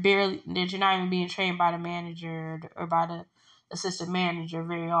that you're not even being trained by the manager or by the assistant manager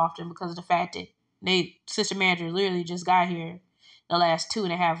very often, because of the fact that assistant manager literally just got here the last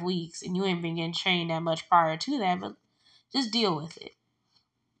 2.5 weeks, and you ain't been getting trained that much prior to that. But just deal with it,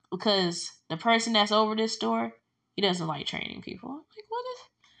 because the person that's over this store, he doesn't like training people.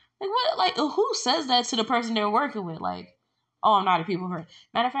 Like who says that to the person they're working with? Like, oh, I'm not a people person.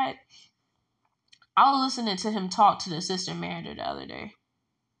 Matter of fact, I was listening to him talk to the assistant manager the other day,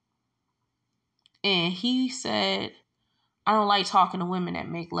 and he said, I don't like talking to women that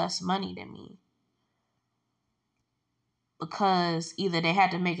make less money than me, because either they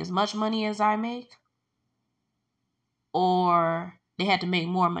had to make as much money as I make, or they had to make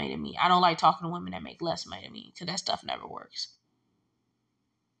more money than me. I don't like talking to women that make less money than me, because that stuff never works.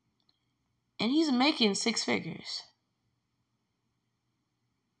 And he's making 6 figures.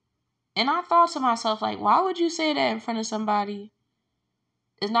 And I thought to myself, like, why would you say that in front of somebody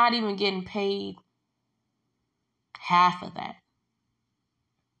that's not even getting paid half of that?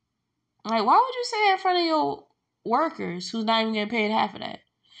 Like, why would you say that in front of your workers who's not even getting paid half of that?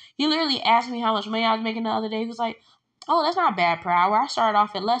 He literally asked me how much money I was making the other day. He was like, oh, that's not bad per hour. I started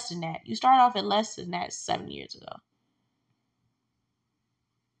off at less than that. You started off at less than that 7 years ago.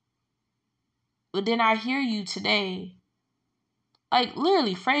 But then I hear you today, like,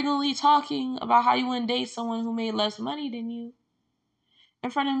 literally fragrantly talking about how you wouldn't date someone who made less money than you in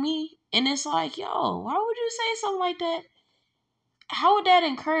front of me. And it's like, yo, why would you say something like that? How would that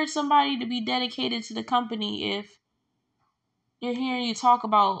encourage somebody to be dedicated to the company if you're hearing you talk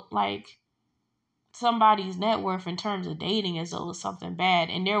about, like, somebody's net worth in terms of dating as though it's something bad,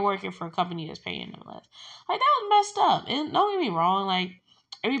 and they're working for a company that's paying them less? Like, that was messed up. And don't get me wrong, like,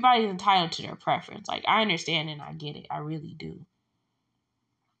 everybody's entitled to their preference. Like, I understand and I get it. I really do.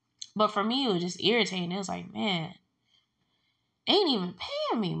 But for me, it was just irritating. It was like, man, they ain't even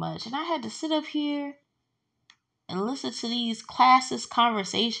paying me much. And I had to sit up here and listen to these classist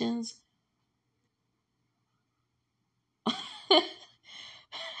conversations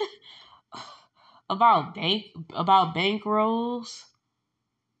about bankrolls.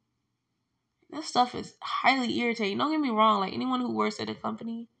 That stuff is highly irritating. Don't get me wrong. Like, anyone who works at a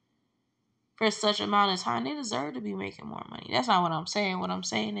company for such amount of time, they deserve to be making more money. That's not what I'm saying. What I'm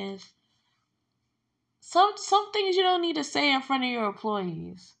saying is, some things you don't need to say in front of your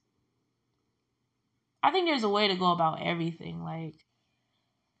employees. I think there's a way to go about everything. Like,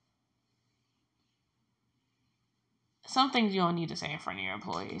 some things you don't need to say in front of your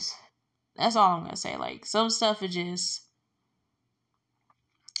employees. That's all I'm gonna say. Like, some stuff is just,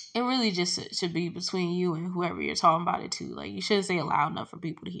 it really just should be between you and whoever you're talking about it to. Like, you shouldn't say it loud enough for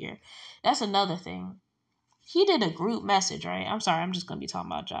people to hear. That's another thing. He did a group message, right? I'm sorry, I'm just gonna be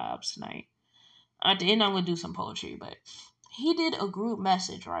talking about jobs tonight. At the end, I'm gonna do some poetry, but he did a group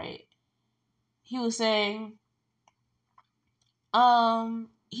message, right? He was saying,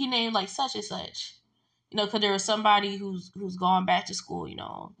 he named like such and such, because there was somebody who's gone back to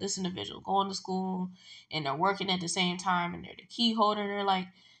school. This individual going to school, and they're working at the same time, and they're the key holder. They're like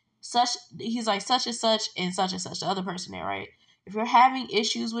such. He's like such and such and such and such. The other person there, right? If you're having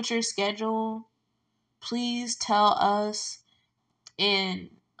issues with your schedule, please tell us, and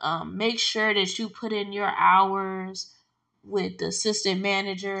make sure that you put in your hours with the assistant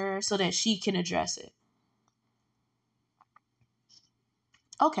manager so that she can address it.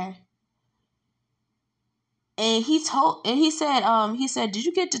 Okay. And he said, did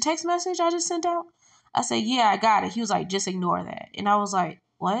you get the text message I just sent out? I said, yeah, I got it. He was like, just ignore that. And I was like,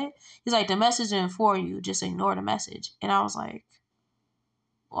 what? He's like, the message isn't for you. Just ignore the message. And I was like,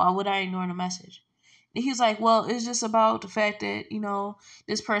 why would I ignore the message? And he's like, well, it's just about the fact that,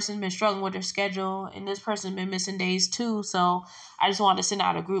 this person's been struggling with their schedule, and this person's been missing days too. So I just wanted to send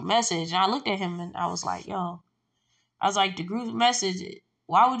out a group message. And I looked at him and I was like, the group message,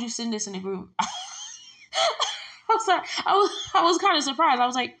 why would you send this in a group? I'm sorry. I was kind of surprised. I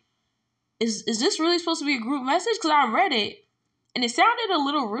was like, is this really supposed to be a group message? Because I read it, And it sounded a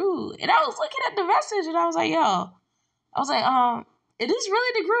little rude. And I was looking at the message and I was like, is this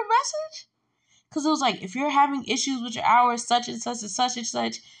really the group message? Because it was like, if you're having issues with your hours, such and such and such and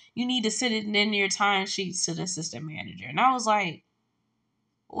such, you need to send it in your timesheets to the assistant manager. And I was like,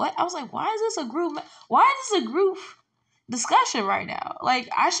 what? I was like, why is this a group? Why is this a group discussion right now? Like,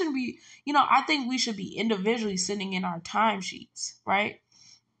 I shouldn't be, I think we should be individually sending in our timesheets, right?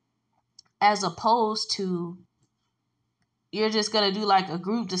 As opposed to you're just going to do like a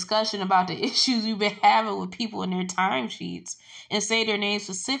group discussion about the issues you've been having with people in their timesheets and say their names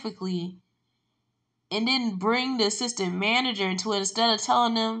specifically and then bring the assistant manager into it instead of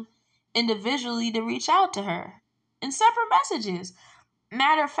telling them individually to reach out to her in separate messages.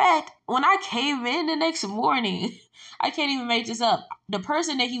 Matter of fact, when I came in the next morning, I can't even make this up. The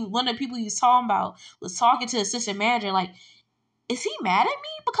person one of the people he was talking about was talking to the assistant manager like, is he mad at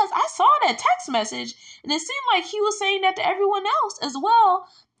me? Because I saw that text message and it seemed like he was saying that to everyone else as well.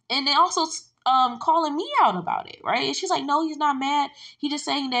 And then also calling me out about it, right? And she's like, no, he's not mad. He's just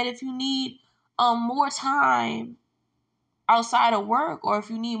saying that if you need more time outside of work or if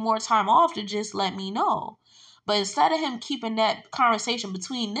you need more time off, to just let me know. But instead of him keeping that conversation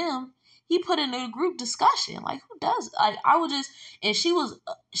between them, he put in a group discussion. Like, who does? Like, I would just, and she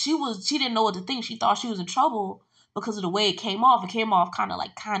didn't know what to think. She thought she was in trouble because of the way it came off. It came off kind of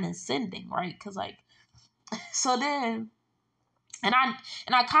like condescending, right? Because like, so then, and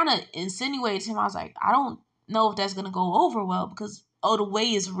I kind of insinuated to him. I was like, I don't know if that's gonna go over well because the way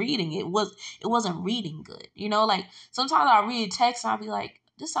it's reading, it wasn't reading good. Like sometimes I'll read text and I'll be like,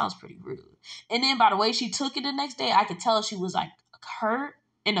 this sounds pretty rude. And then by the way she took it the next day, I could tell she was like hurt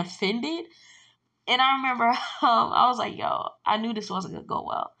and offended. And I remember I was like, yo, I knew this wasn't gonna go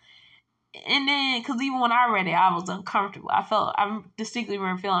well. And then, because even when I read it, I was uncomfortable. I distinctly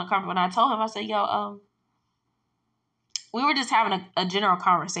remember feeling uncomfortable. And I told him, I said, yo, we were just having a general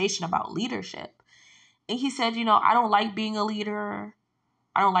conversation about leadership. And he said, I don't like being a leader.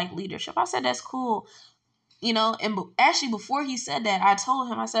 I don't like leadership. I said, that's cool. And actually before he said that, I told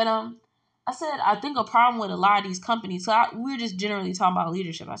him, I said, I think a problem with a lot of these companies, we were just generally talking about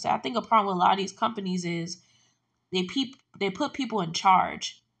leadership. I said, I think a problem with a lot of these companies is they put people in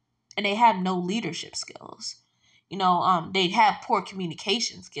charge and they have no leadership skills. They have poor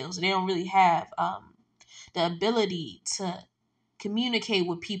communication skills and they don't really have the ability to communicate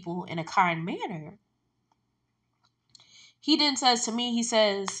with people in a kind manner. He then says to me, he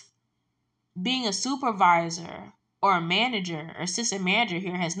says, being a supervisor or a manager or assistant manager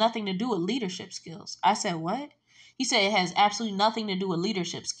here has nothing to do with leadership skills. I said, what? He said it has absolutely nothing to do with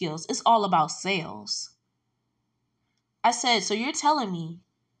leadership skills. It's all about sales. I said, so you're telling me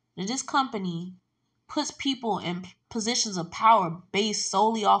that this company puts people in positions of power based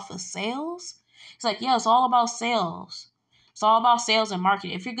solely off of sales? It's like, yeah, it's all about sales. It's all about sales and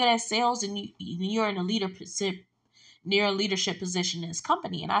marketing. If you're good at sales, then you're in a leadership position in this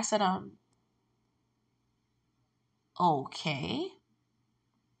company. And I said, okay.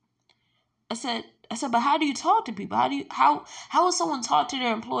 I said, but how do you talk to people? How would someone talk to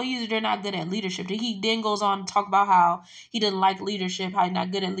their employees if they're not good at leadership? He then goes on to talk about how he doesn't like leadership, how he's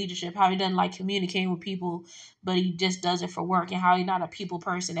not good at leadership, how he doesn't like communicating with people, but he just does it for work, and how he's not a people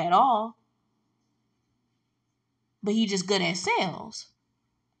person at all, but he's just good at sales.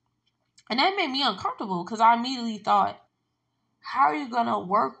 And that made me uncomfortable because I immediately thought, how are you going to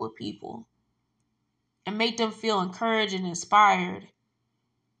work with people and make them feel encouraged and inspired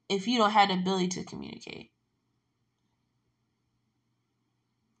if you don't have the ability to communicate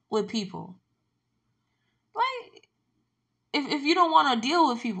with people? Like, if you don't want to deal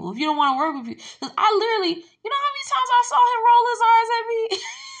with people, if you don't want to work with people, because I literally, you know how many times I saw him roll his eyes at me?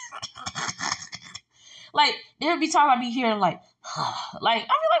 Like, there would be times I'd be hearing like, like,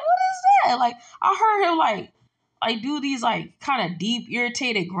 I'd be like, what is that? Like, I heard him like do these like kind of deep,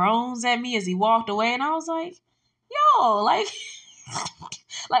 irritated groans at me as he walked away, and I was like, yo, like,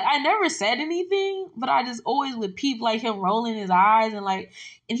 like I never said anything, but I just always would peep like him rolling his eyes and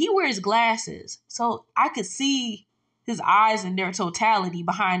he wears glasses, so I could see his eyes in their totality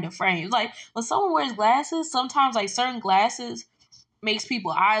behind the frames. Like when someone wears glasses, sometimes like certain glasses makes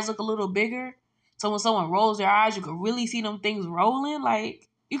people's eyes look a little bigger. So when someone rolls their eyes, you can really see them things rolling. Like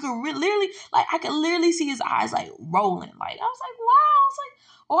you could literally, like I could literally see his eyes like rolling. Like I was like, wow. I was like,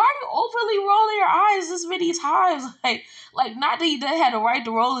 why are you overly rolling your eyes this many times? Like not that he had the right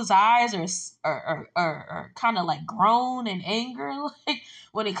to roll his eyes or kind of like groan in anger like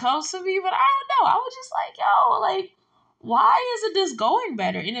when it comes to me, but I don't know. I was just like, yo, like why isn't this going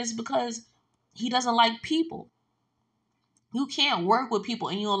better? And it's because he doesn't like people. You can't work with people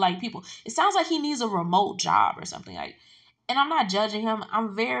and you don't like people. It sounds like he needs a remote job or something. Like, And I'm not judging him.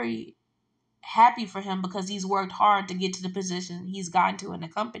 I'm very happy for him because he's worked hard to get to the position he's gotten to in the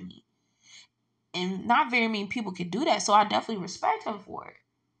company. And not very many people can do that. So I definitely respect him for it.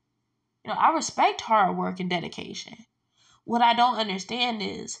 I respect hard work and dedication. What I don't understand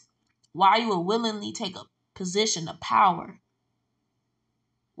is why you would willingly take a position of power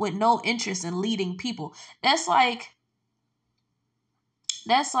with no interest in leading people. That's like,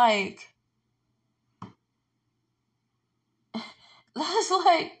 that's like, that's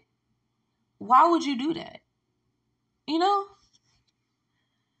like, why would you do that? You know?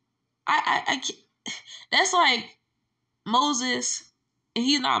 I can't, that's like Moses. And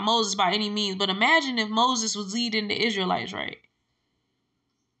he's not Moses by any means, but imagine if Moses was leading the Israelites, right?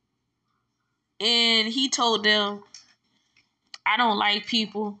 And he told them, I don't like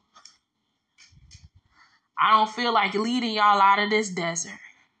people. I don't feel like leading y'all out of this desert.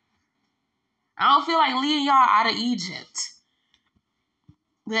 I don't feel like leading y'all out of Egypt.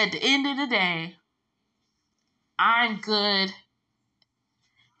 But at the end of the day, I'm good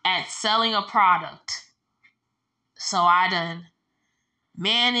at selling a product. So I done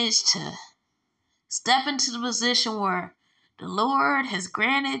managed to step into the position where the Lord has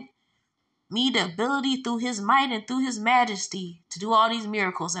granted me the ability through his might and through his majesty to do all these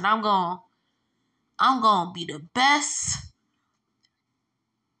miracles. And I'm going to be the best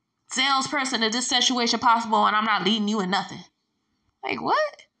salesperson in this situation possible, and I'm not leading you in nothing. Like, what?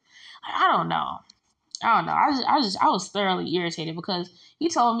 I don't know. I was thoroughly irritated because he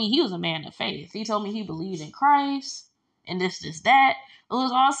told me he was a man of faith. He told me he believed in Christ and this, that. It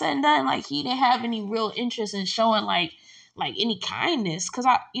was all said and done. Like, he didn't have any real interest in showing like any kindness. Cause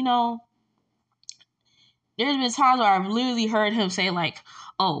there's been times where I've literally heard him say like,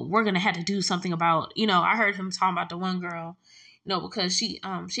 oh, we're going to have to do something about, I heard him talking about the one girl, because she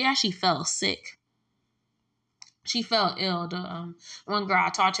actually fell sick. She fell ill. The one girl I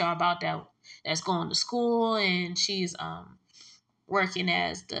taught y'all about that's going to school, and she's working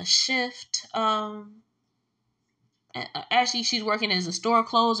as the shift. Actually, she's working as a store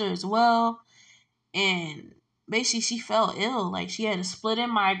closer as well, and basically she fell ill. Like, she had a split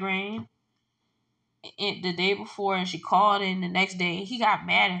in migraine the day before, and she called in the next day. He got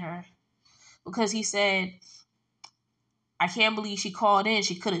mad at her because he said, I can't believe she called in.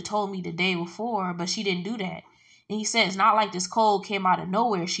 She could have told me the day before, but she didn't do that. And he said, it's not like this cold came out of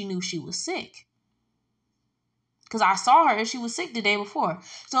nowhere. She knew she was sick. Because I saw her and she was sick the day before.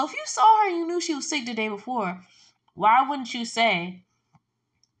 So if you saw her and you knew she was sick the day before, why wouldn't you say,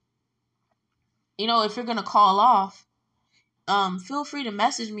 if you're going to call off, feel free to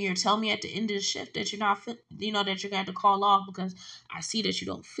message me or tell me at the end of the shift that you're not, that you're going to have to call off because I see that you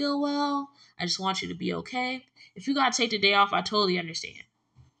don't feel well. I just want you to be okay. If you got to take the day off, I totally understand.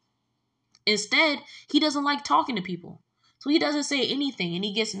 Instead, he doesn't like talking to people. So he doesn't say anything, and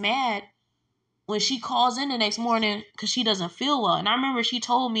he gets mad when she calls in the next morning because she doesn't feel well. And I remember she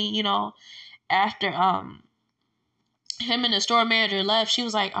told me, after him and the store manager left, she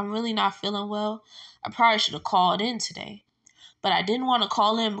was like, I'm really not feeling well. I probably should have called in today. But I didn't want to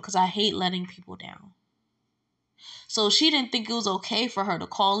call in because I hate letting people down. So she didn't think it was okay for her to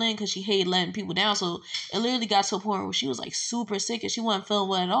call in because she hated letting people down. So it literally got to a point where she was like super sick and she wasn't feeling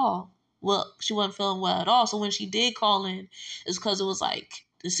well at all. She wasn't feeling well at all. So when she did call in, it's because it was like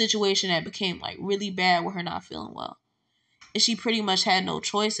the situation that became like really bad with her not feeling well. And she pretty much had no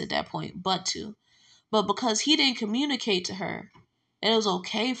choice at that point but to. But because he didn't communicate to her, it was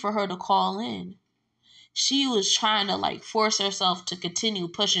okay for her to call in. She was trying to like force herself to continue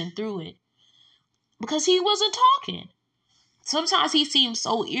pushing through it because he wasn't talking. Sometimes he seems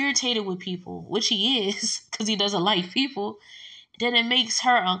so irritated with people, which he is because he doesn't like people, then it makes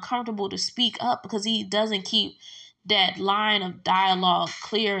her uncomfortable to speak up because he doesn't keep that line of dialogue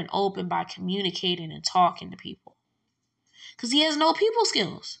clear and open by communicating and talking to people. Because he has no people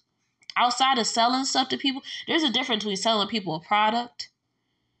skills. Outside of selling stuff to people, there's a difference between selling people a product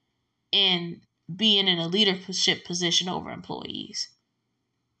and being in a leadership position over employees.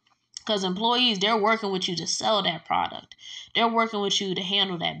 Because employees, they're working with you to sell that product. They're working with you to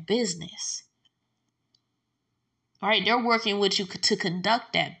handle that business. All right? They're working with you to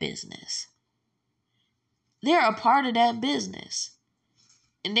conduct that business. They're a part of that business.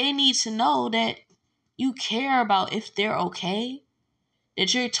 And they need to know that you care about if they're okay,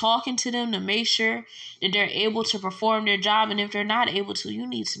 that you're talking to them to make sure that they're able to perform their job. And if they're not able to, you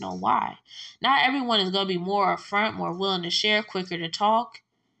need to know why. Not everyone is going to be more upfront, more willing to share, quicker to talk.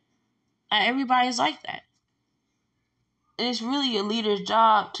 Not everybody's like that. And it's really a leader's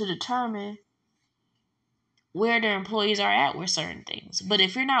job to determine where their employees are at with certain things. But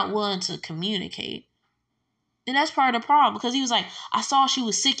if you're not willing to communicate, And that's part of the problem, because he was like, I saw she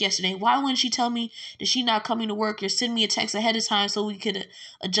was sick yesterday. Why wouldn't she tell me that she's not coming to work or send me a text ahead of time so we could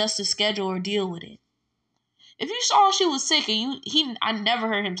adjust the schedule or deal with it? If you saw she was sick and I never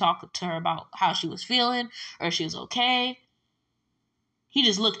heard him talk to her about how she was feeling or if she was okay. He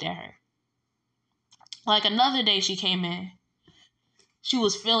just looked at her. Like another day she came in, she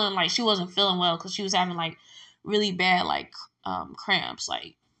was feeling like she wasn't feeling well because she was having like really bad like cramps,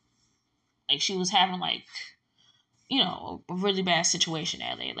 like she was having like, you know, a really bad situation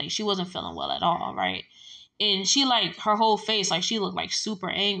that day. Like she wasn't feeling well at all, right? And she like her whole face, like she looked like super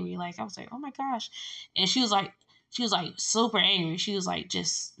angry. Like I was like, oh my gosh. And she was like super angry. She was like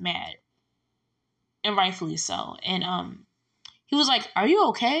just mad. And rightfully so. And he was like, are you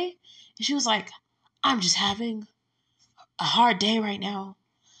okay? And she was like, I'm just having a hard day right now.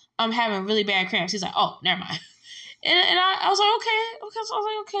 I'm having really bad cramps. He's like, oh, never mind. And I was like, okay. So I was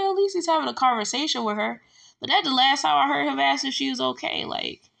like, okay, at least he's having a conversation with her. But that's the last time I heard him ask if she was okay,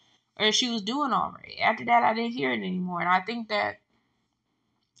 like, or if she was doing all right. After that, I didn't hear it anymore. And I think that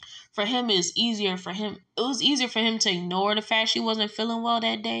for him, it was easier for him to ignore the fact she wasn't feeling well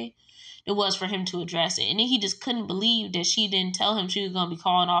that day. It was for him to address it. And then he just couldn't believe that she didn't tell him she was going to be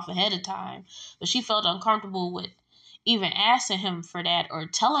calling off ahead of time. But she felt uncomfortable with even asking him for that or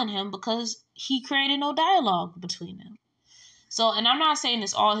telling him because he created no dialogue between them. So, and I'm not saying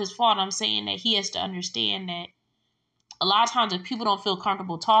it's all his fault. I'm saying that he has to understand that a lot of times if people don't feel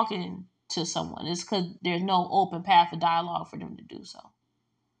comfortable talking to someone, it's because there's no open path of dialogue for them to do so.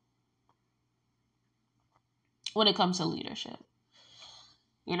 When it comes to leadership.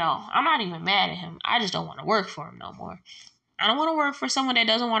 You know, I'm not even mad at him. I just don't want to work for him no more. I don't want to work for someone that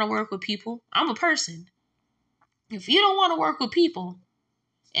doesn't want to work with people. I'm a person. If you don't want to work with people,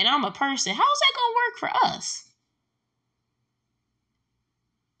 and I'm a person, how's that going to work for us?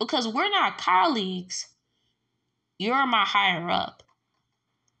 Because we're not colleagues. You're my higher up.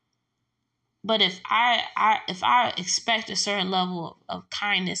 But if I expect a certain level of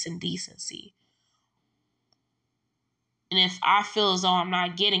kindness and decency, and if I feel as though I'm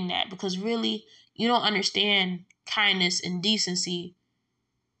not getting that, because really you don't understand kindness and decency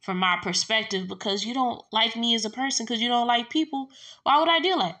from my perspective because you don't like me as a person, because you don't like people, why would I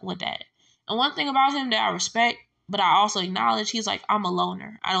deal with that? And one thing about him that I respect, but I also acknowledge, he's like, I'm a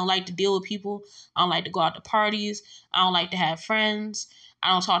loner. I don't like to deal with people. I don't like to go out to parties. I don't like to have friends.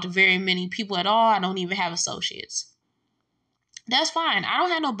 I don't talk to very many people at all. I don't even have associates. That's fine. I don't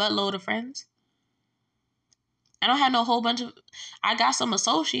have no buttload of friends. I don't have no whole bunch of, I got some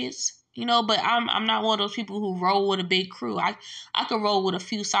associates, you know, but I'm not one of those people who roll with a big crew. I could roll with a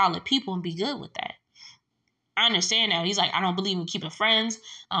few solid people and be good with that. I understand that. He's like, I don't believe in keeping friends.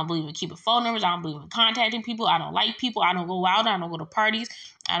 I don't believe in keeping phone numbers. I don't believe in contacting people. I don't like people. I don't go out. I don't go to parties.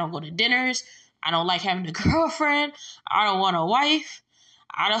 I don't go to dinners. I don't like having a girlfriend. I don't want a wife.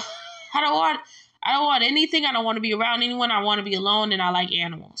 I don't want anything. I don't want to be around anyone. I want to be alone, and I like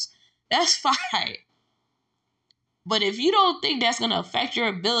animals. That's fine. But if you don't think that's going to affect your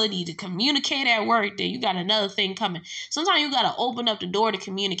ability to communicate at work, then you got another thing coming. Sometimes you got to open up the door to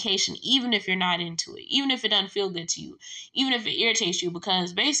communication, even if you're not into it, even if it doesn't feel good to you, even if it irritates you,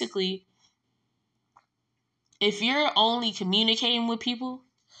 because basically, if you're only communicating with people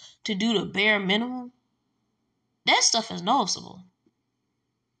to do the bare minimum, that stuff is noticeable.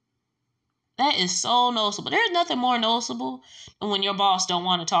 That is so noticeable. There's nothing more noticeable than when your boss don't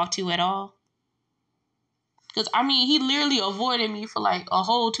want to talk to you at all. Because, I mean, he literally avoided me for like a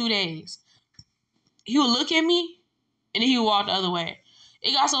whole 2 days. He would look at me, and then he would walk the other way.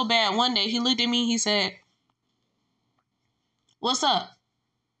 It got so bad one day, he looked at me, he said, what's up?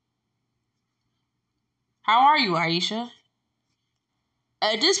 How are you, Aisha?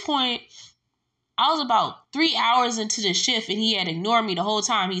 At this point, I was about 3 hours into the shift, and he had ignored me the whole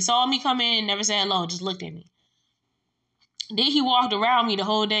time. He saw me come in, never said hello, just looked at me. Then he walked around me the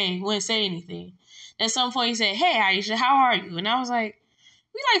whole day, wouldn't say anything. At some point, he said, hey, Aisha, how are you? And I was like,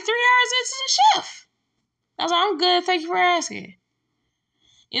 we like 3 hours into the shift. I was like, I'm good. Thank you for asking.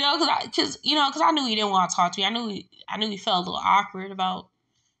 You know, because I knew he didn't want to talk to me. I knew he felt a little awkward about.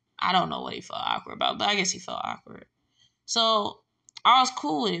 I don't know what he felt awkward about, but I guess he felt awkward. So I was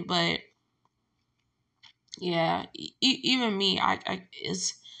cool with it, but yeah, even me, I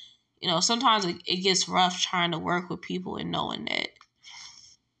it's, you know, sometimes it gets rough trying to work with people and knowing that,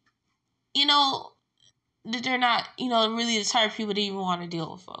 you know, that they're not, you know, really the type of people that even want to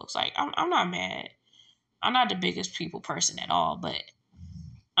deal with folks. Like, I'm not mad. I'm not the biggest people person at all, but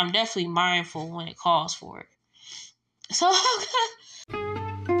I'm definitely mindful when it calls for it. So,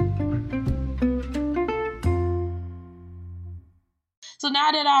 So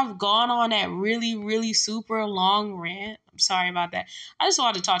now that I've gone on that really, really super long rant, I'm sorry about that. I just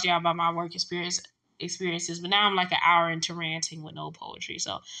wanted to talk to y'all about my work experiences, but now I'm like an hour into ranting with no poetry.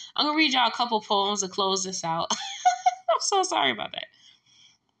 So I'm gonna read y'all a couple poems to close this out. I'm so sorry about that.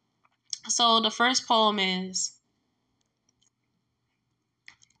 So the first poem is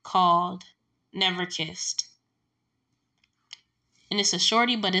called Never Kissed. And it's a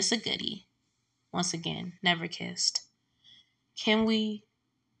shorty, but it's a goodie. Once again, never kissed. Can we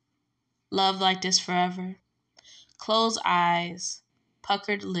love like this forever? Closed eyes,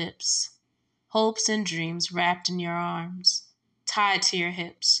 puckered lips, hopes and dreams wrapped in your arms, tied to your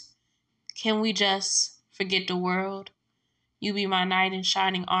hips. Can we just forget the world? You be my knight in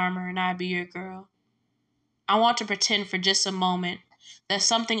shining armor and I be your girl. I want to pretend for just a moment that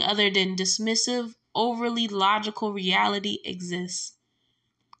something other than dismissive, overly logical reality exists.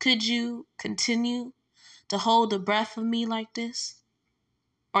 Could you continue to hold the breath of me like this?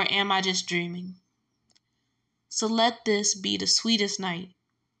 Or am I just dreaming? So let this be the sweetest night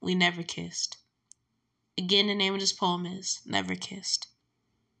we never kissed. Again, the name of this poem is Never Kissed.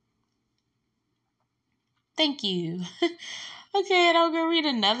 Thank you. Okay, and I'm going to read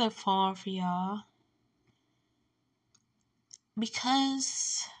another poem for y'all.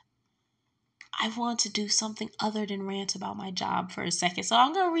 Because I want to do something other than rant about my job for a second. So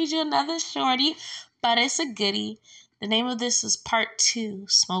I'm going to read you another shorty, but it's a goodie. The name of this is Part 2,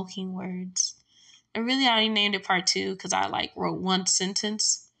 Smoking Words. And really, I only named it Part 2 because I wrote one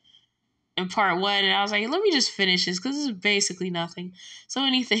sentence in Part 1, and I was like, let me just finish this because this is basically nothing. So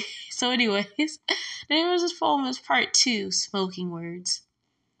anyways, the name of this poem is Part 2, Smoking Words.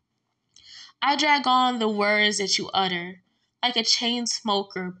 I drag on the words that you utter, like a chain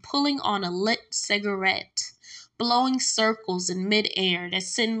smoker pulling on a lit cigarette, blowing circles in midair that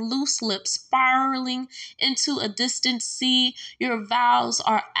send loose lips spiraling into a distant sea. Your vows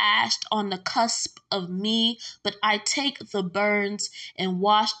are ashed on the cusp of me, but I take the burns and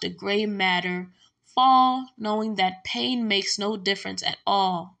wash the gray matter, fall knowing that pain makes no difference at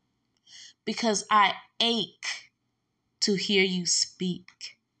all, because I ache to hear you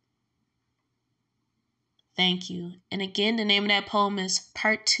speak. Thank you. And again, the name of that poem is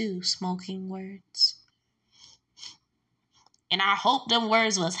Part 2, Smoking Words. And I hope them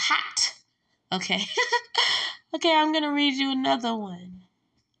words was hot. Okay. Okay, I'm going to read you another one.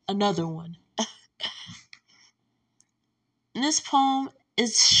 And this poem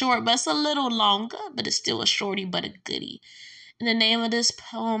is short, but it's a little longer, but it's still a shorty, but a goodie. And the name of this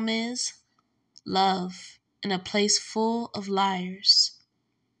poem is Love in a Place Full of Liars.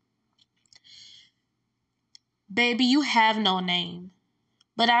 Baby, you have no name,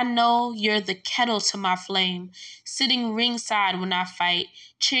 but I know you're the kettle to my flame, sitting ringside when I fight,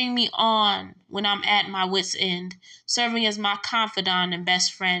 cheering me on when I'm at my wit's end, serving as my confidant and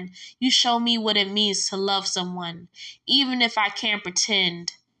best friend. You show me what it means to love someone, even if I can't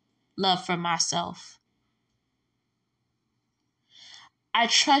pretend love for myself. I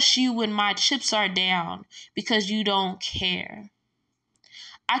trust you when my chips are down because you don't care.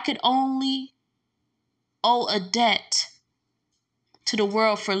 I could only owe a debt to the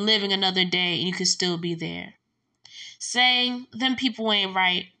world for living another day and you could still be there. Saying, them people ain't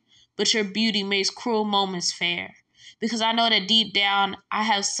right, but your beauty makes cruel moments fair. Because I know that deep down, I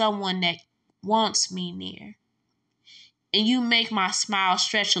have someone that wants me near. And you make my smile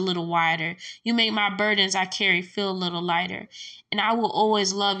stretch a little wider. You make my burdens I carry feel a little lighter. And I will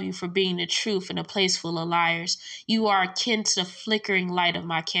always love you for being the truth in a place full of liars. You are akin to the flickering light of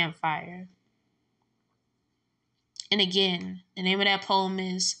my campfire. And again, the name of that poem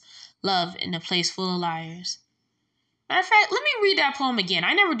is Love in a Place Full of Liars. Matter of fact, let me read that poem again.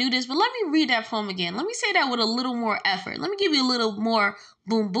 I never do this, but let me read that poem again. Let me say that with a little more effort. Let me give you a little more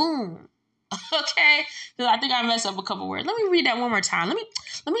boom boom. Okay? Because I think I messed up a couple words. Let me read that one more time. Let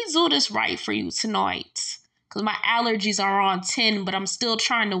me do this right for you tonight. Because my allergies are on 10, but I'm still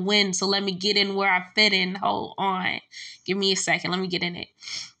trying to win. So let me get in where I fit in. Hold on. Give me a second. Let me get in it.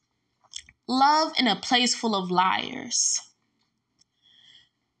 Love in a place full of liars.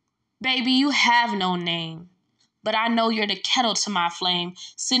 Baby, you have no name. But I know you're the kettle to my flame,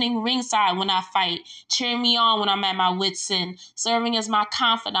 sitting ringside when I fight, cheering me on when I'm at my wit's end, serving as my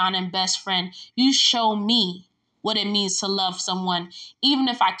confidant and best friend. You show me what it means to love someone, even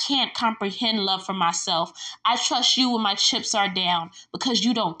if I can't comprehend love for myself. I trust you when my chips are down because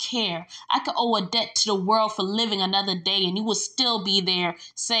you don't care. I could owe a debt to the world for living another day and you would still be there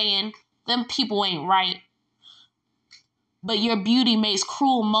saying, them people ain't right. But your beauty makes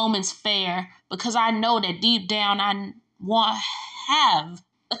cruel moments fair because I know that deep down I want have.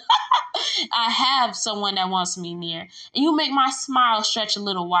 I have someone that wants me near. And you make my smile stretch a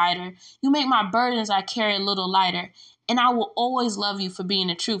little wider. You make my burdens I carry a little lighter. And I will always love you for being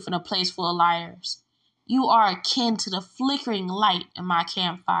the truth in a place full of liars. You are akin to the flickering light in my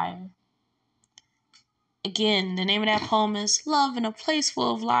campfire. Again, the name of that poem is Love in a Place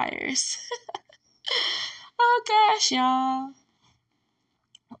Full of Liars. Oh gosh, y'all.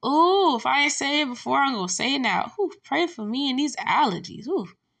 Ooh, if I ain't say it before, I'm gonna say it now. Ooh, pray for me and these allergies. Ooh.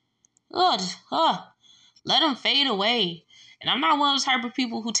 Let them fade away. And I'm not one of those type of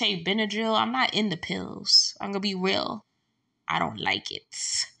people who take Benadryl. I'm not into pills. I'm gonna be real. I don't like it.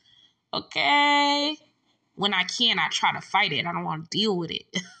 Okay? When I can, I try to fight it. I don't want to deal with it.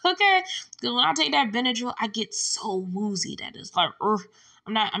 Okay? Because when I take that Benadryl, I get so woozy that it's like,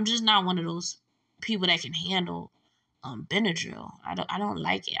 I'm just not one of those people that can handle Benadryl. I don't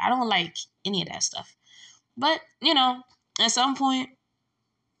like it. I don't like any of that stuff. But, at some point,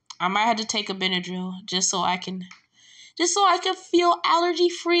 I might have to take a Benadryl just so I can feel allergy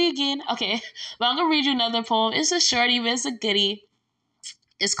free again. Okay, but I'm gonna read you another poem. It's a shorty, but it's a goodie.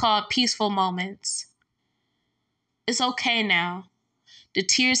 It's called Peaceful Moments. It's okay now. The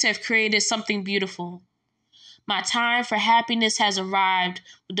tears have created something beautiful. My time for happiness has arrived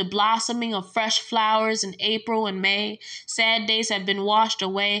with the blossoming of fresh flowers in April and May. Sad days have been washed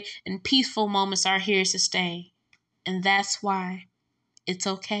away and peaceful moments are here to stay. And that's why it's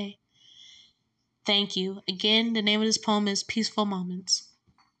okay. Thank you. Again, the name of this poem is Peaceful Moments.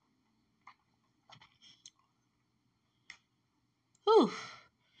 Whew.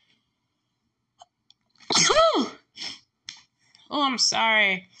 Oh, I'm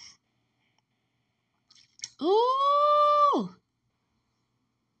sorry. Ooh.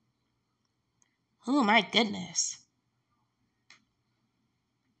 Oh, my goodness.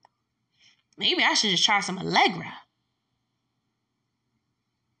 Maybe I should just try some Allegra.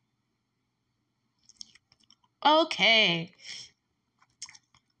 Okay.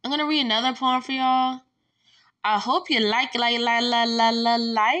 I'm going to read another poem for y'all. I hope you like it.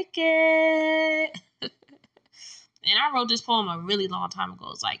 And I wrote this poem a really long time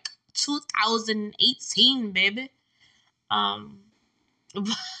ago. It's like 2018, baby. But I'm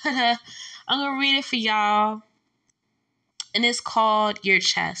going to read it for y'all. And it's called Your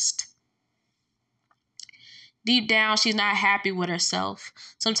Chest. Deep down, she's not happy with herself.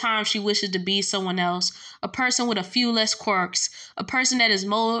 Sometimes she wishes to be someone else, a person with a few less quirks, a person that is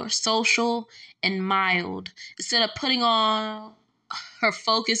more social and mild. Instead of putting on her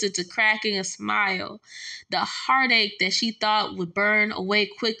focus into cracking a smile, the heartache that she thought would burn away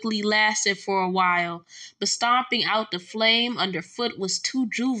quickly lasted for a while, but stomping out the flame underfoot was too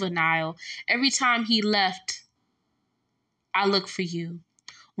juvenile. Every time he left, I look for you.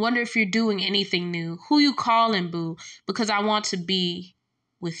 Wonder if you're doing anything new. Who you calling, boo? Because I want to be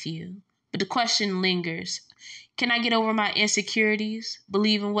with you. But the question lingers. Can I get over my insecurities?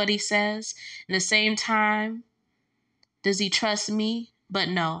 Believe in what he says? At the same time, does he trust me? But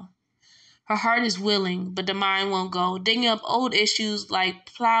no. Her heart is willing, but the mind won't go, digging up old issues like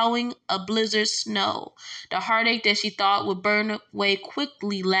plowing a blizzard snow. The heartache that she thought would burn away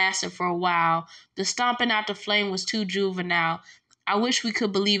quickly lasted for a while. The stomping out the flame was too juvenile. I wish we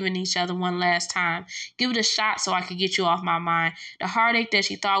could believe in each other one last time. Give it a shot so I could get you off my mind. The heartache that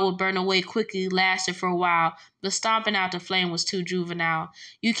she thought would burn away quickly lasted for a while. The stomping out the flame was too juvenile.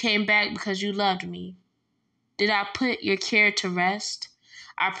 You came back because you loved me. Did I put your care to rest?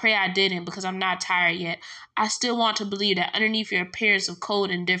 I pray I didn't because I'm not tired yet. I still want to believe that underneath your appearance of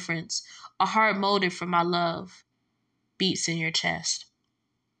cold indifference, a heart molded for my love beats in your chest.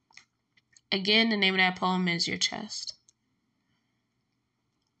 Again, the name of that poem is Your Chest.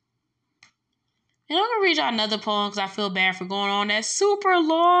 And I'm going to read y'all another poem because I feel bad for going on that super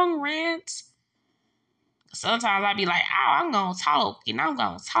long rant. Sometimes I'll be like, I'm going to talk, and I'm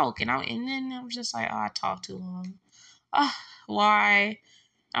going to talk, and then I'm just like, I talk too long. Why?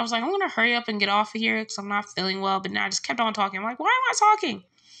 I was like, I'm going to hurry up and get off of here because I'm not feeling well, but then I just kept on talking. I'm like, why am I talking?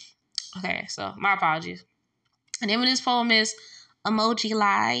 Okay, so my apologies. The name of this poem is Emoji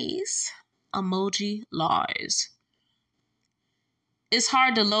Lies. Emoji Lies. It's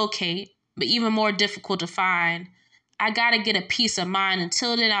hard to locate, but even more difficult to find. I gotta get a peace of mind.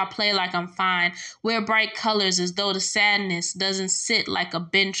 Until then, I'll play like I'm fine. Wear bright colors as though the sadness doesn't sit like a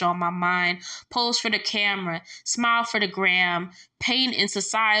bench on my mind. Pose for the camera, smile for the gram, paint in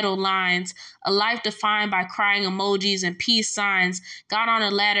societal lines. A life defined by crying emojis and peace signs. Got on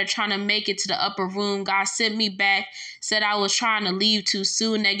a ladder trying to make it to the upper room. God sent me back, said I was trying to leave too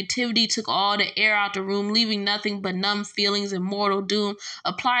soon. Negativity took all the air out the room, leaving nothing but numb feelings and mortal doom.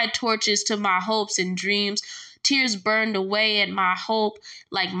 Applied torches to my hopes and dreams. Tears burned away at my hope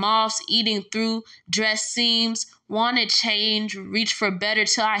like moths eating through dress seams. Wanted change, reached for better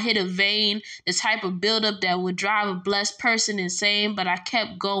till I hit a vein. The type of buildup that would drive a blessed person insane, but I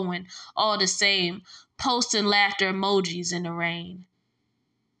kept going all the same, posting laughter emojis in the rain.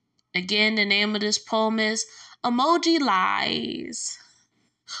 Again, the name of this poem is Emoji Lies.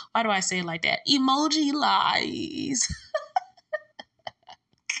 Why do I say it like that? Emoji Lies.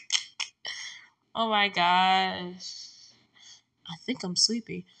 Oh my gosh. I think I'm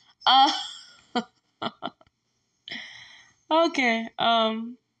sleepy. Uh okay.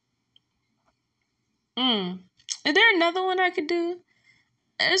 Is there another one I could do?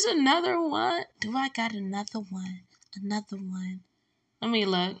 There's another one. Do I got another one? Another one. Let me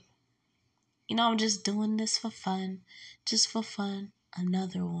look. You know, I'm just doing this for fun. Just for fun.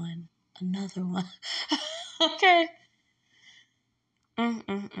 Another one. Another one. Okay.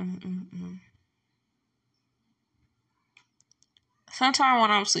 Sometimes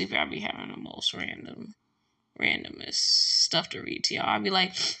when I'm sleepy, I be having the most randomest stuff to read to y'all. I'll be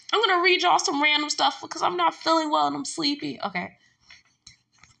like, I'm gonna read y'all some random stuff because I'm not feeling well and I'm sleepy. Okay.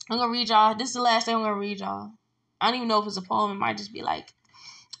 I'm gonna read y'all. This is the last thing I'm gonna read y'all. I don't even know if it's a poem. It might just be like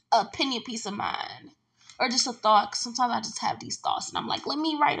a opinion piece of mine. Or just a thought. Cause sometimes I just have these thoughts and I'm like, let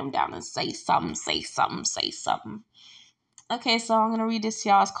me write them down and say something, say something, say something. Okay, so I'm gonna read this to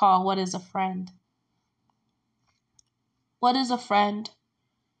y'all. It's called What is a Friend? What is a friend?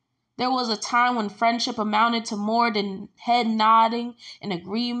 There was a time when friendship amounted to more than head nodding and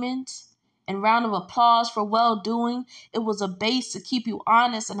agreement and round of applause for well-doing. It was a base to keep you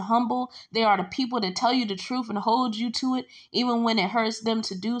honest and humble. They are the people that tell you the truth and hold you to it, even when it hurts them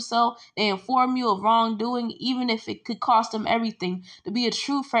to do so. They inform you of wrongdoing, even if it could cost them everything. To be a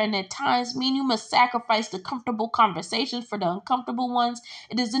true friend at times mean you must sacrifice the comfortable conversations for the uncomfortable ones.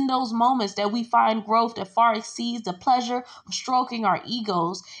 It is in those moments that we find growth that far exceeds the pleasure of stroking our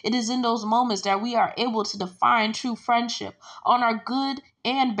egos. It is in those moments that we are able to define true friendship. On our good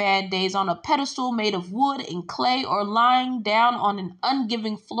and bad days, on a pedestal made of wood and clay, or lying down on an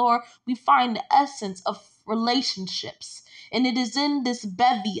ungiving floor, we find the essence of relationships. And it is in this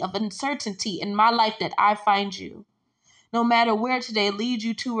bevy of uncertainty in my life that I find you. No matter where today leads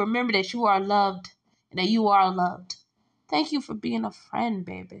you to, remember that you are loved and that you are loved. Thank you for being a friend,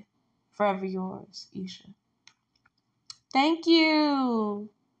 baby. Forever yours, Isha. Thank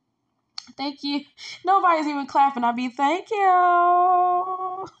you. Thank you. Nobody's even clapping. I'll be thank you.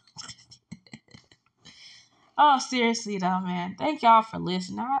 Oh, seriously though, man. Thank y'all for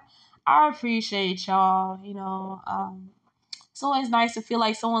listening. I appreciate y'all. It's always nice to feel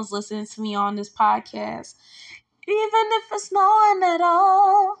like someone's listening to me on this podcast, even if it's no one at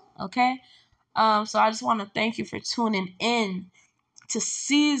all. Okay. So I just want to thank you for tuning in to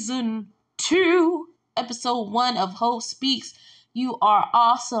season 2, episode 1 of Hope Speaks. You are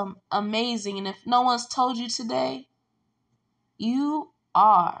awesome, amazing, and if no one's told you today, you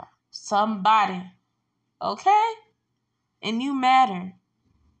are somebody, okay? And you matter.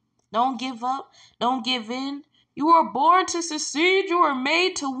 Don't give up. Don't give in. You were born to succeed. You were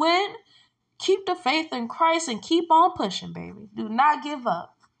made to win. Keep the faith in Christ and keep on pushing, baby. Do not give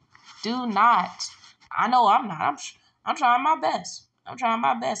up. Do not. I know I'm not. I'm trying my best. I'm trying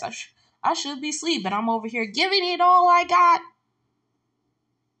my best. I should be asleep, but I'm over here giving it all I got.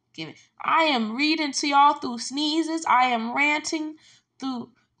 I am reading to y'all through sneezes. I am ranting through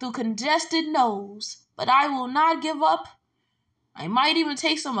congested nose. But I will not give up. I might even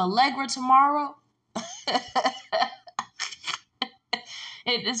take some Allegra tomorrow.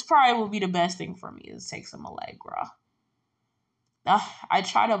 It's probably will be the best thing for me is take some Allegra. I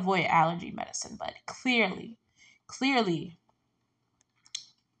try to avoid allergy medicine, but clearly,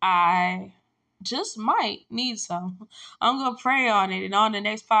 I just might need some. I'm gonna pray on it, and on the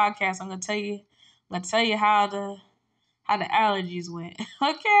next podcast, I'm gonna tell you how the allergies went.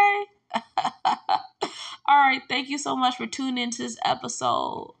 Okay. All right. Thank you so much for tuning into this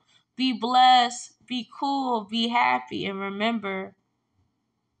episode. Be blessed. Be cool. Be happy, and remember.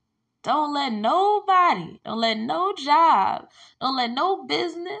 Don't let nobody, don't let no job, don't let no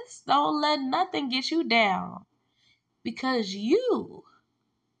business, don't let nothing get you down. Because you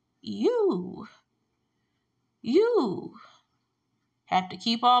have to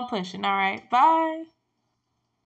keep on pushing. All right. Bye.